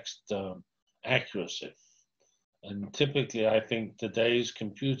voice-to-text accuracy. And typically, I think today's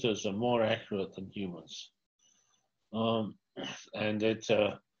computers are more accurate than humans. And it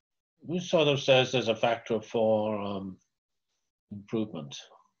sort of says there's a factor of 4 improvement.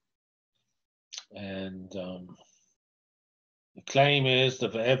 And the claim is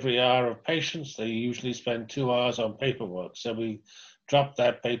that for every hour of patients, they usually spend 2 hours on paperwork. So we dropped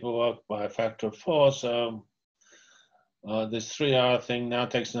that paperwork by a factor of 4. So this 3-hour thing now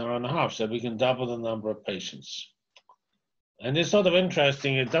takes an hour and a half. So we can double the number of patients. And it's sort of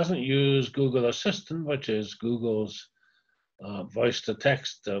interesting. It doesn't use Google Assistant, which is Google's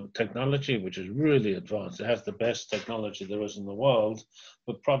voice-to-text technology, which is really advanced. It has the best technology there is in the world,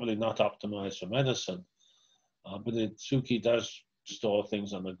 but probably not optimized for medicine. But Suki does store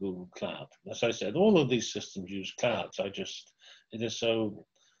things on the Google Cloud. As I said, all of these systems use clouds. It is so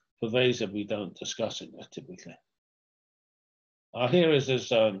pervasive we don't discuss it typically. Here is this,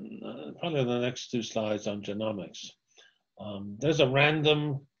 probably the next 2 slides on genomics. There's a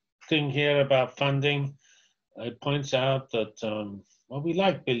random thing here about funding. It points out that, well, we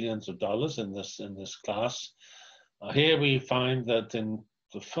like billions of dollars in this class. Here we find that in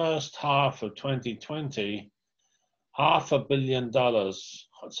the first half of 2020, $500 million,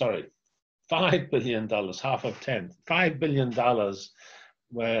 sorry, $5 billion, half of 10, $5 billion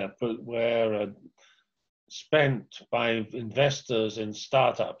spent by investors in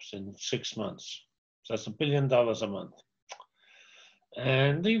startups in 6 months. So that's $1 billion a month.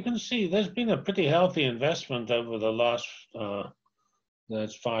 And you can see there's been a pretty healthy investment over the last,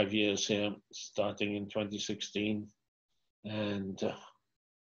 that's 5 years here, starting in 2016. And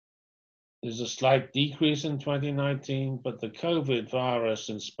there's a slight decrease in 2019, but the COVID virus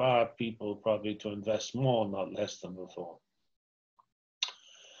inspired people probably to invest more, not less than before.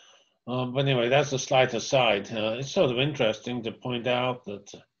 But anyway, that's a slight aside. It's sort of interesting to point out that,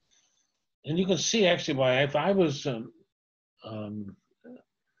 and you can see actually why if I was an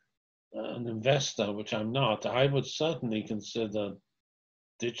investor, which I'm not, I would certainly consider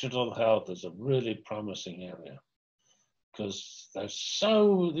digital health as a really promising area, because there's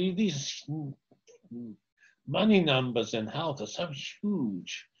so, these money numbers in health are so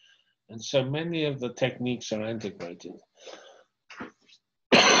huge, and so many of the techniques are integrated.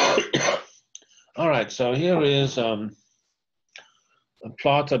 All right, so here is a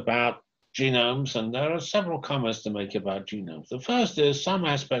plot about genomes, and there are several comments to make about genomes. The first is some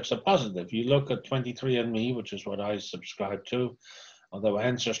aspects are positive. You look at 23andMe, which is what I subscribe to, although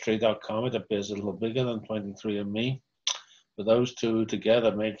Ancestry.com, it appears a little bigger than 23andMe. But those two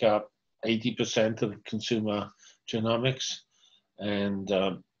together make up 80% of consumer genomics, and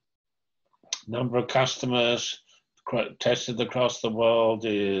number of customers tested across the world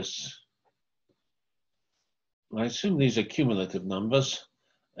is, I assume these are cumulative numbers,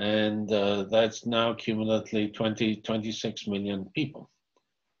 and that's now cumulatively 26 million people.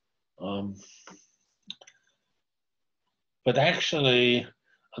 But actually,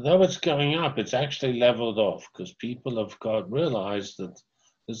 although it's going up, it's actually leveled off because people have realized that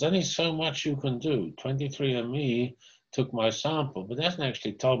there's only so much you can do. 23andMe took my sample, but it hasn't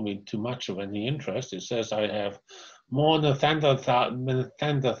actually told me too much of any interest. It says I have more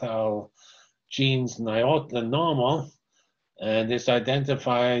Neanderthal genes than normal, and it's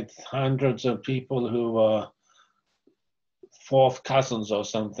identified hundreds of people who are fourth cousins or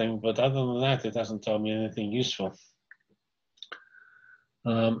something, but other than that, it doesn't tell me anything useful.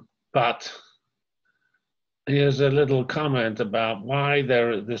 But here's a little comment about why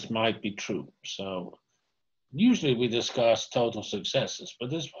this might be true. So usually we discuss total successes,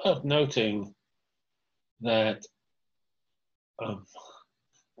 but it's worth noting that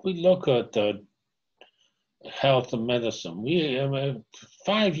we look at health and medicine.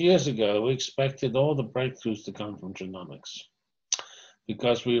 5 years ago, we expected all the breakthroughs to come from genomics,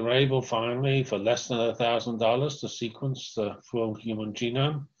 because we were able finally, for less than $1,000, to sequence the full human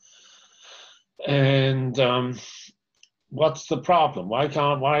genome. And what's the problem?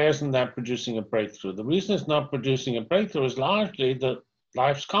 Why isn't that producing a breakthrough? The reason it's not producing a breakthrough is largely that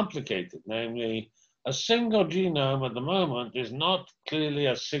life's complicated. Namely, a single genome at the moment is not clearly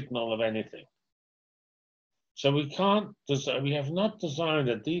a signal of anything. So we have not designed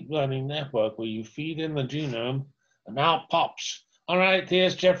a deep learning network where you feed in the genome and out pops. All right,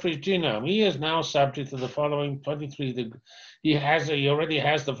 here's Jeffrey's genome. He is now subject to the following 23. He already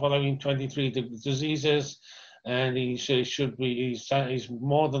has the following 23 diseases, and he's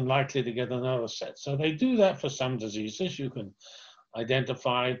more than likely to get another set. So they do that for some diseases. You can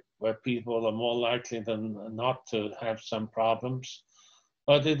identify where people are more likely than not to have some problems,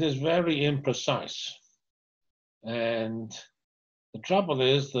 but it is very imprecise. And the trouble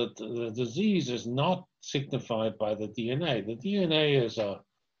is that the disease is not signified by the DNA. The DNA is a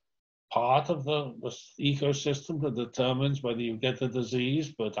part of the ecosystem that determines whether you get the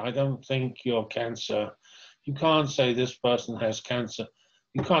disease, but I don't think your cancer, you can't say this person has cancer.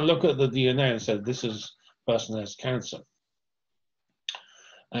 You can't look at the DNA and say this person has cancer.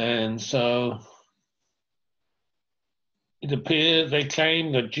 And so it appears they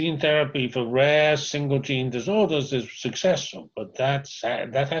claim that gene therapy for rare single gene disorders is successful, but that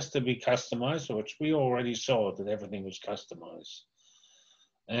has to be customized, which we already saw that everything was customized.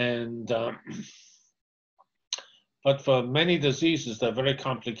 And but for many diseases, they're very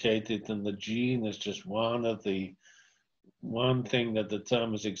complicated, and the gene is just one thing that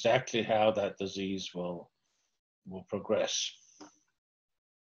determines exactly how that disease will progress.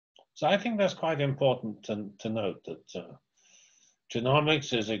 So I think that's quite important to note that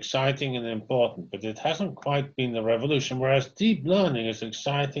genomics is exciting and important, but it hasn't quite been the revolution, whereas deep learning is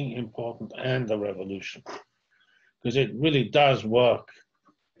exciting, important, and a revolution, because it really does work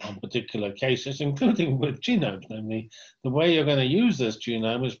on particular cases, including with genomes. Namely, the way you're going to use this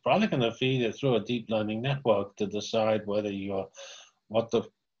genome is probably going to feed it through a deep learning network to decide whether you're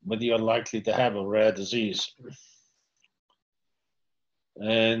likely to have a rare disease.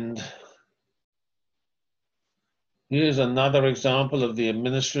 And Here's another example of the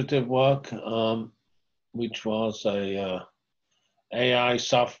administrative work, which was a AI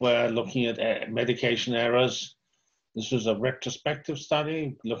software looking at medication errors. This was a retrospective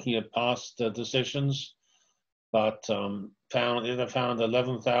study looking at past decisions, but it found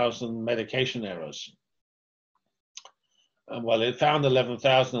 11,000 medication errors. Well, it found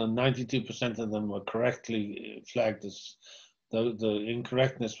 11,000 and 92% of them were correctly flagged as the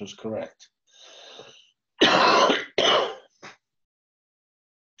incorrectness was correct.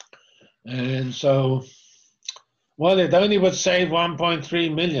 And so, well, it only would save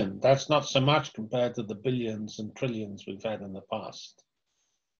 1.3 million. That's not so much compared to the billions and trillions we've had in the past.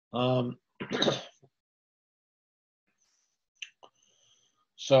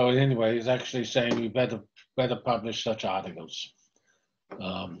 So anyway, he's actually saying we better publish such articles.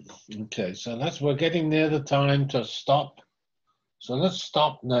 Okay, so we're getting near the time to stop. So let's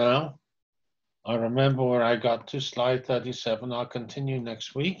stop now. I remember where I got to, slide 37. I'll continue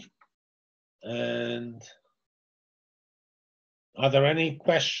next week. And are there any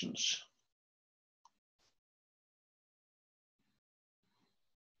questions?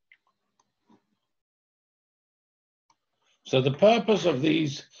 So the purpose of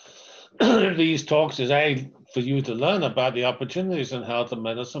these these talks is for you to learn about the opportunities in health and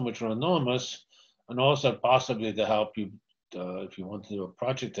medicine, which are enormous, and also possibly to help you if you want to do a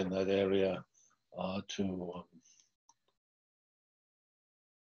project in that area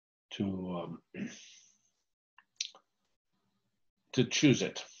to choose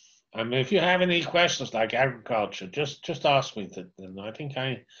it. I mean, if you have any questions like agriculture, just ask me. And I think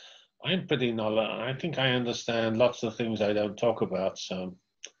I'm pretty knowledgeable. I think I understand lots of things I don't talk about. So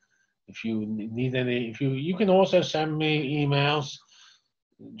if you need any, you can also send me emails.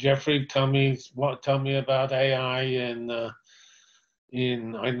 Jeffrey, tell me about AI in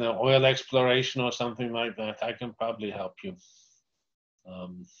I don't know, oil exploration or something like that. I can probably help you.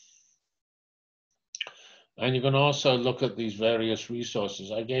 And you can also look at these various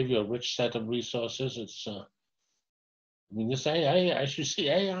resources. I gave you a rich set of resources. It's, I mean, this AI, as you see,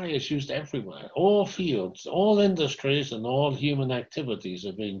 AI is used everywhere. All fields, all industries, and all human activities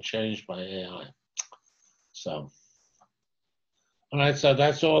are being changed by AI. So, all right, so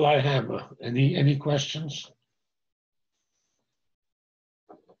that's all I have. Any questions?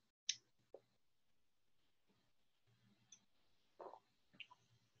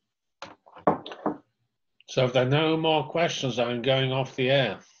 So if there are no more questions, I'm going off the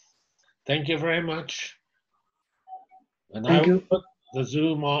air. Thank you very much. And I will put the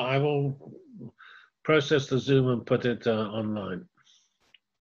Zoom on, I will process the Zoom and put it online.